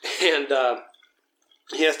 And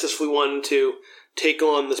he asked us if we wanted to take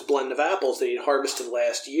on this blend of apples that he'd harvested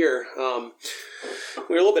last year. We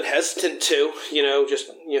were a little bit hesitant to,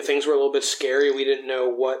 things were a little bit scary. We didn't know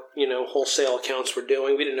what, wholesale accounts were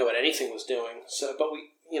doing. We didn't know what anything was doing. So, but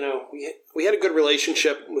we had a good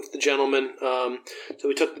relationship with the gentleman. So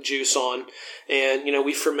we took the juice on and,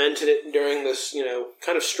 we fermented it during this,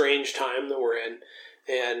 kind of strange time that we're in.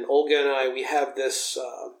 And Olga and I, we have this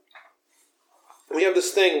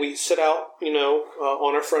thing. We sit out,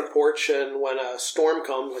 on our front porch, and when a storm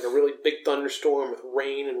comes, like a really big thunderstorm with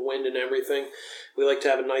rain and wind and everything, we like to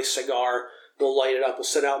have a nice cigar. We'll light it up. We'll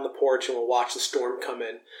sit out on the porch and we'll watch the storm come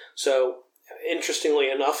in. So interestingly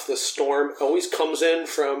enough, the storm always comes in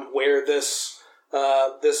from where this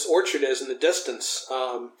orchard is in the distance.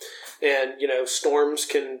 And, storms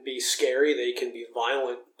can be scary, they can be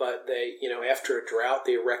violent, but they, after a drought,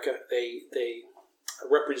 they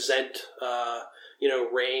represent,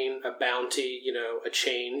 rain, a bounty, a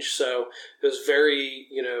change. So it was very,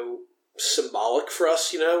 symbolic for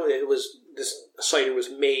us. This cider was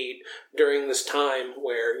made during this time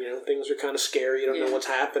where, things are kind of scary. You don't know what's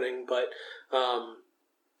happening, but,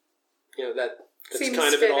 that's seems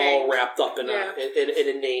kind of fitting. It all wrapped up in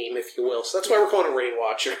a name, if you will. So that's why we're calling it Rain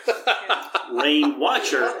Watcher. Rain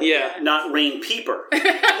Watcher, not Rain Peeper.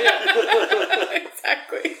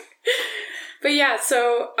 Exactly. But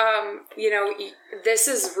so this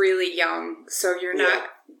is really young, so you're not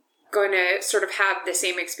going to sort of have the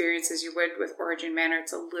same experience as you would with Origin Manor.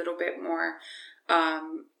 It's a little bit more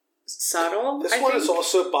subtle. This one is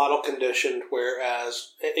also bottle conditioned,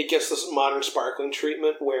 whereas it gets this modern sparkling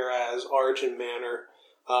treatment, whereas Origin Manor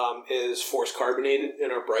is force carbonated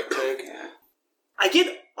in our bright tank. Yeah. I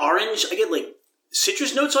get orange. I get like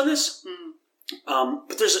citrus notes on this,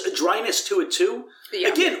 but there's a dryness to it too. Yeah.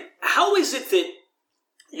 Again, how is it that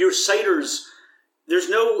your ciders, there's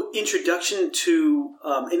no introduction to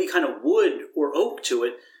any kind of wood or oak to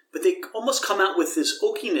it, but they almost come out with this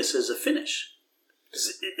oakiness as a finish?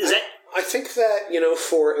 I think that,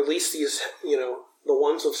 for at least these, the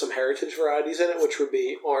ones with some heritage varieties in it, which would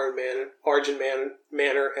be Origin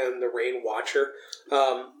Manor and the Rain Watcher,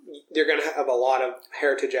 they're going to have a lot of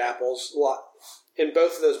heritage apples. In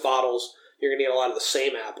both of those bottles, you're going to get a lot of the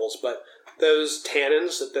same apples, but those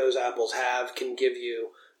tannins that those apples have can give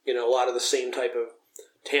you, a lot of the same type of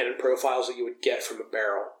tannin profiles that you would get from a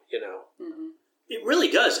barrel, Mm-hmm. It really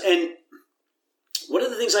does. And one of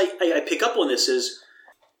the things I pick up on this is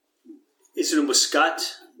it a Muscat?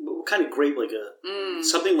 What kind of grape? Like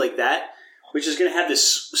something like that, which is going to have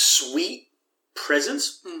this sweet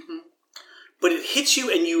presence, but it hits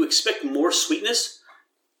you and you expect more sweetness,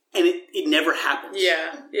 and it never happens.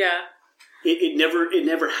 Yeah. It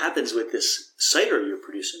never happens with this cider you're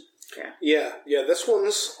producing. Yeah. This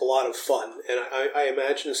one's a lot of fun, and I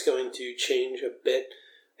imagine it's going to change a bit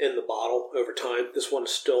in the bottle over time. This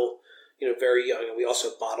one's still, very young, and we also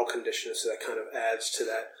bottle condition it, so that kind of adds to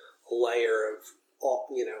that layer of,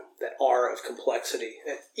 that aura of complexity,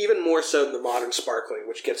 even more so than the modern sparkling,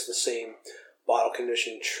 which gets the same bottle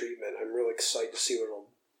condition treatment. I'm really excited to see what it'll.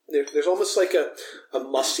 There's almost like a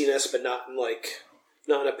mustiness, but not in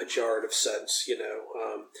a pejorative sense.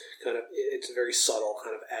 Kind of it's very subtle.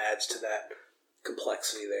 Kind of adds to that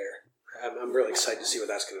complexity there. I'm really excited to see what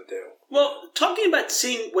that's going to do. Well, talking about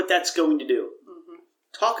seeing what that's going to do,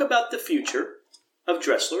 talk about the future of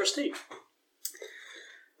Dressler Estate.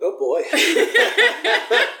 Oh boy.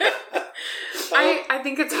 I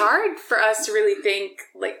think it's hard for us to really think,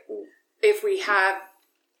 like, if we have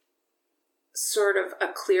sort of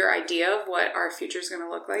a clear idea of what our future is going to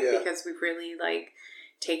look like, because we've really,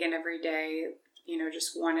 taken every day,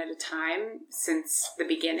 just one at a time since the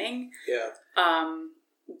beginning. Yeah.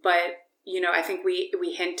 But, I think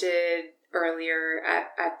we hinted earlier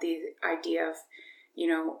at the idea of,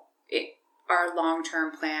 our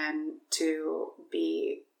long-term plan to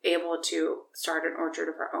be able to start an orchard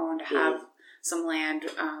of our own, to have some land,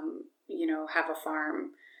 have a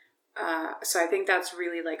farm. So I think that's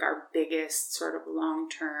really our biggest sort of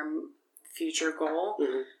long-term future goal.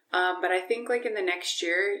 But I think in the next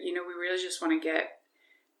year, we really just want to get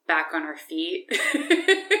back on our feet,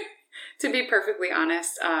 to be perfectly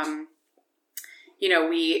honest.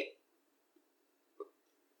 We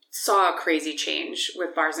saw a crazy change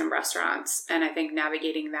with bars and restaurants, and I think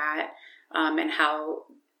navigating that and how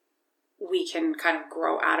we can kind of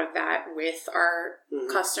grow out of that with our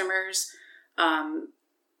customers.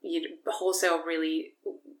 Wholesale really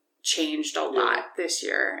changed a lot this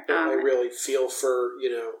year. I really feel for,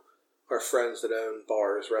 our friends that own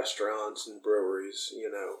bars, restaurants, and breweries,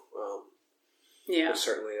 it's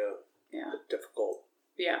certainly a difficult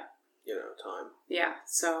time. Yeah,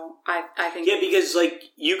 so I think... Yeah, because,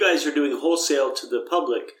 you guys are doing wholesale to the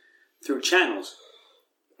public through channels.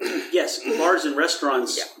 Yes, bars and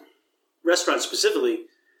restaurants, restaurants specifically,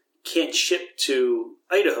 can't ship to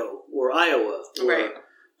Idaho or Iowa or,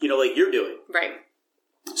 like you're doing. Right.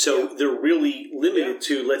 So they're really limited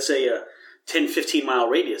to, let's say, a 10, 15-mile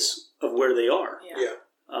radius of where they are. Yeah.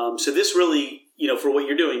 So this really, for what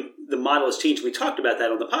you're doing, the model has changed. We talked about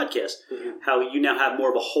that on the podcast, how you now have more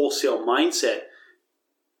of a wholesale mindset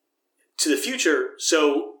to the future.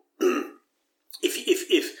 So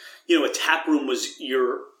if a tap room was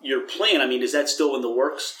your plan. I mean, is that still in the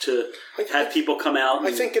works to have people come out?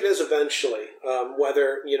 I think it is eventually.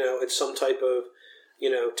 Whether it's some type of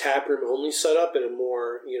tap room only set up in a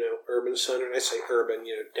more urban center. And I say urban.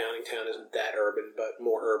 Downingtown isn't that urban, but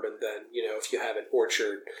more urban than if you have an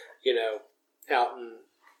orchard. Out in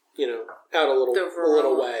out a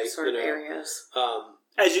little way. Sort of areas.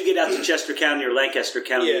 As you get out to Chester County or Lancaster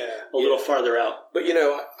County, a little farther out. But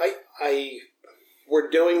we're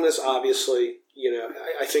doing this obviously.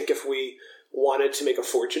 I think if we wanted to make a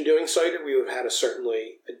fortune doing cider, we would have had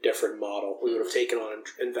certainly a different model. We would have taken on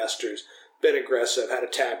investors, been aggressive, had a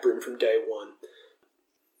tap room from day one.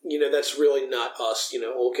 That's really not us.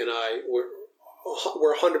 Olk and I,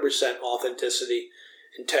 we're 100% authenticity,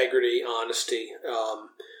 integrity, honesty.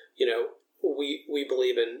 We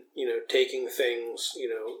believe in taking things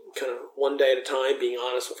kind of one day at a time, being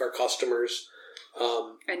honest with our customers,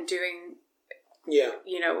 and doing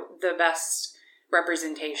the best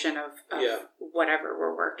representation of whatever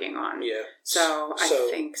we're working on. Yeah. So I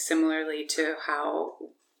think similarly to how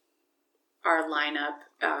our lineup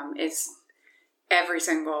is every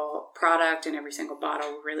single product and every single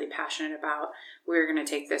bottle we're really passionate about, we're going to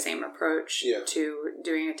take the same approach to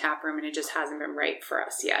doing a tap room, and it just hasn't been right for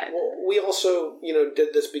us yet. Well, we also,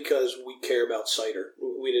 did this because we care about cider.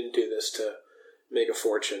 We didn't do this to make a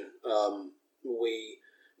fortune.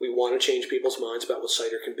 We want to change people's minds about what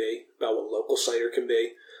cider can be, about what local cider can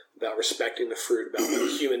be, about respecting the fruit, about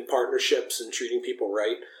human partnerships and treating people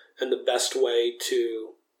right. And the best way to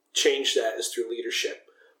change that is through leadership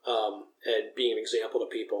and being an example to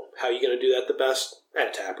people. How are you going to do that the best? At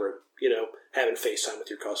a tap room, having FaceTime with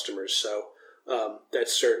your customers. So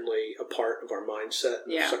that's certainly a part of our mindset.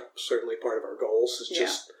 Yeah. Certainly part of our goals. It's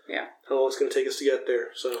just how long it's going to take us to get there.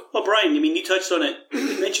 So, well, Brian, you touched on it,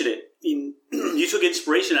 you mentioned it. You took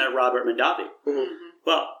inspiration out of Robert Mondavi. Mm-hmm.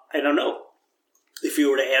 Well, I don't know. If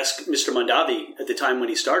you were to ask Mr. Mondavi at the time when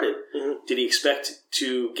he started, did he expect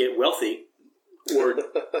to get wealthy or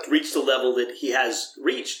reach the level that he has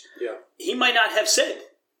reached? Yeah. He might not have said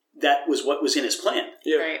that was what was in his plan.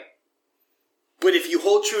 Yeah. Right. But if you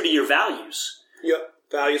hold true to your values,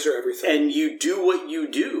 values are everything, and you do what you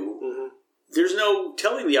do, there's no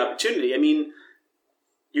telling the opportunity. I mean,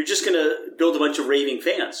 you're just going to build a bunch of raving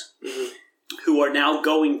fans who are now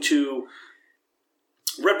going to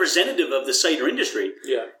representative of the cider industry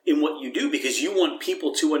in what you do, because you want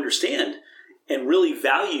people to understand and really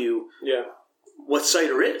value what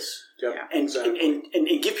cider is, and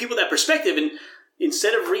give people that perspective. And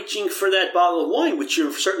instead of reaching for that bottle of wine, which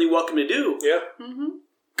you're certainly welcome to do,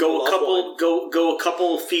 go a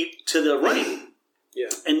couple feet to the right. Yeah,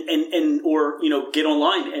 and or get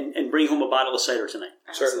online and bring home a bottle of cider tonight.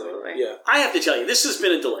 Certainly, yeah. I have to tell you, this has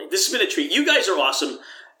been a delight. This has been a treat. You guys are awesome,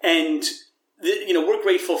 and we're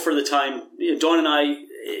grateful for the time. Dawn and I,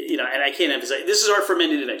 and I can't emphasize, this is our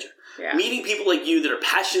fermented adventure. Yeah. Meeting people like you that are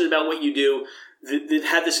passionate about what you do, that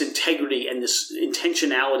have this integrity and this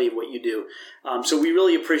intentionality of what you do. So we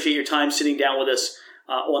really appreciate your time sitting down with us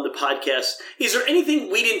on the podcast. Is there anything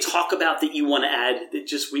we didn't talk about that you want to add that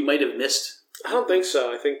just we might have missed? I don't think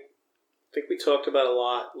so. I think we talked about a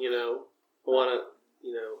lot. I want to,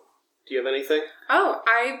 do you have anything? Oh,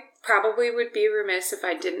 I probably would be remiss if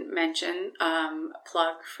I didn't mention a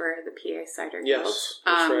plug for the PA Cider Guild. Yes,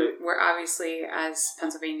 that's right. We're obviously, as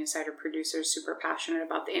Pennsylvania cider producers, super passionate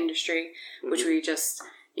about the industry, which we just,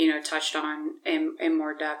 touched on in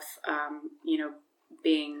more depth,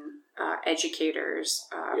 being educators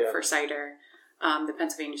for cider. The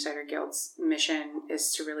Pennsylvania Cider Guild's mission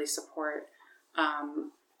is to really support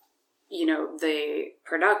the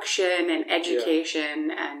production and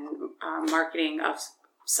education and marketing of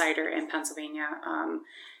cider in Pennsylvania.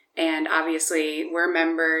 And obviously we're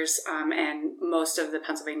members, and most of the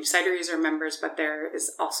Pennsylvania cideries are members, but there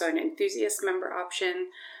is also an enthusiast member option,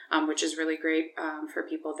 which is really great for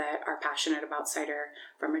people that are passionate about cider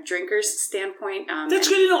from a drinker's standpoint. That's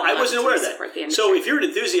good to know. I wasn't aware of that. So if you're an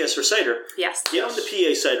enthusiast for cider, get on the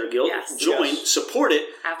PA Cider Guild, join, support it,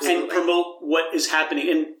 and promote what is happening.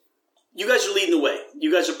 And you guys are leading the way.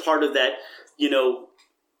 You guys are part of that,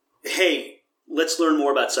 hey, let's learn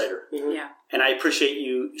more about cider. Yeah. And I appreciate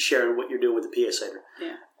you sharing what you're doing with the PA Cider.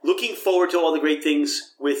 Yeah. Looking forward to all the great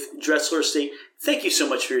things with Dressler Estate. Thank you so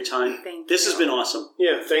much for your time. This has been awesome.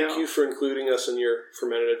 Yeah, thank you for including us in your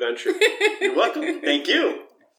fermented adventure. You're welcome. Thank you.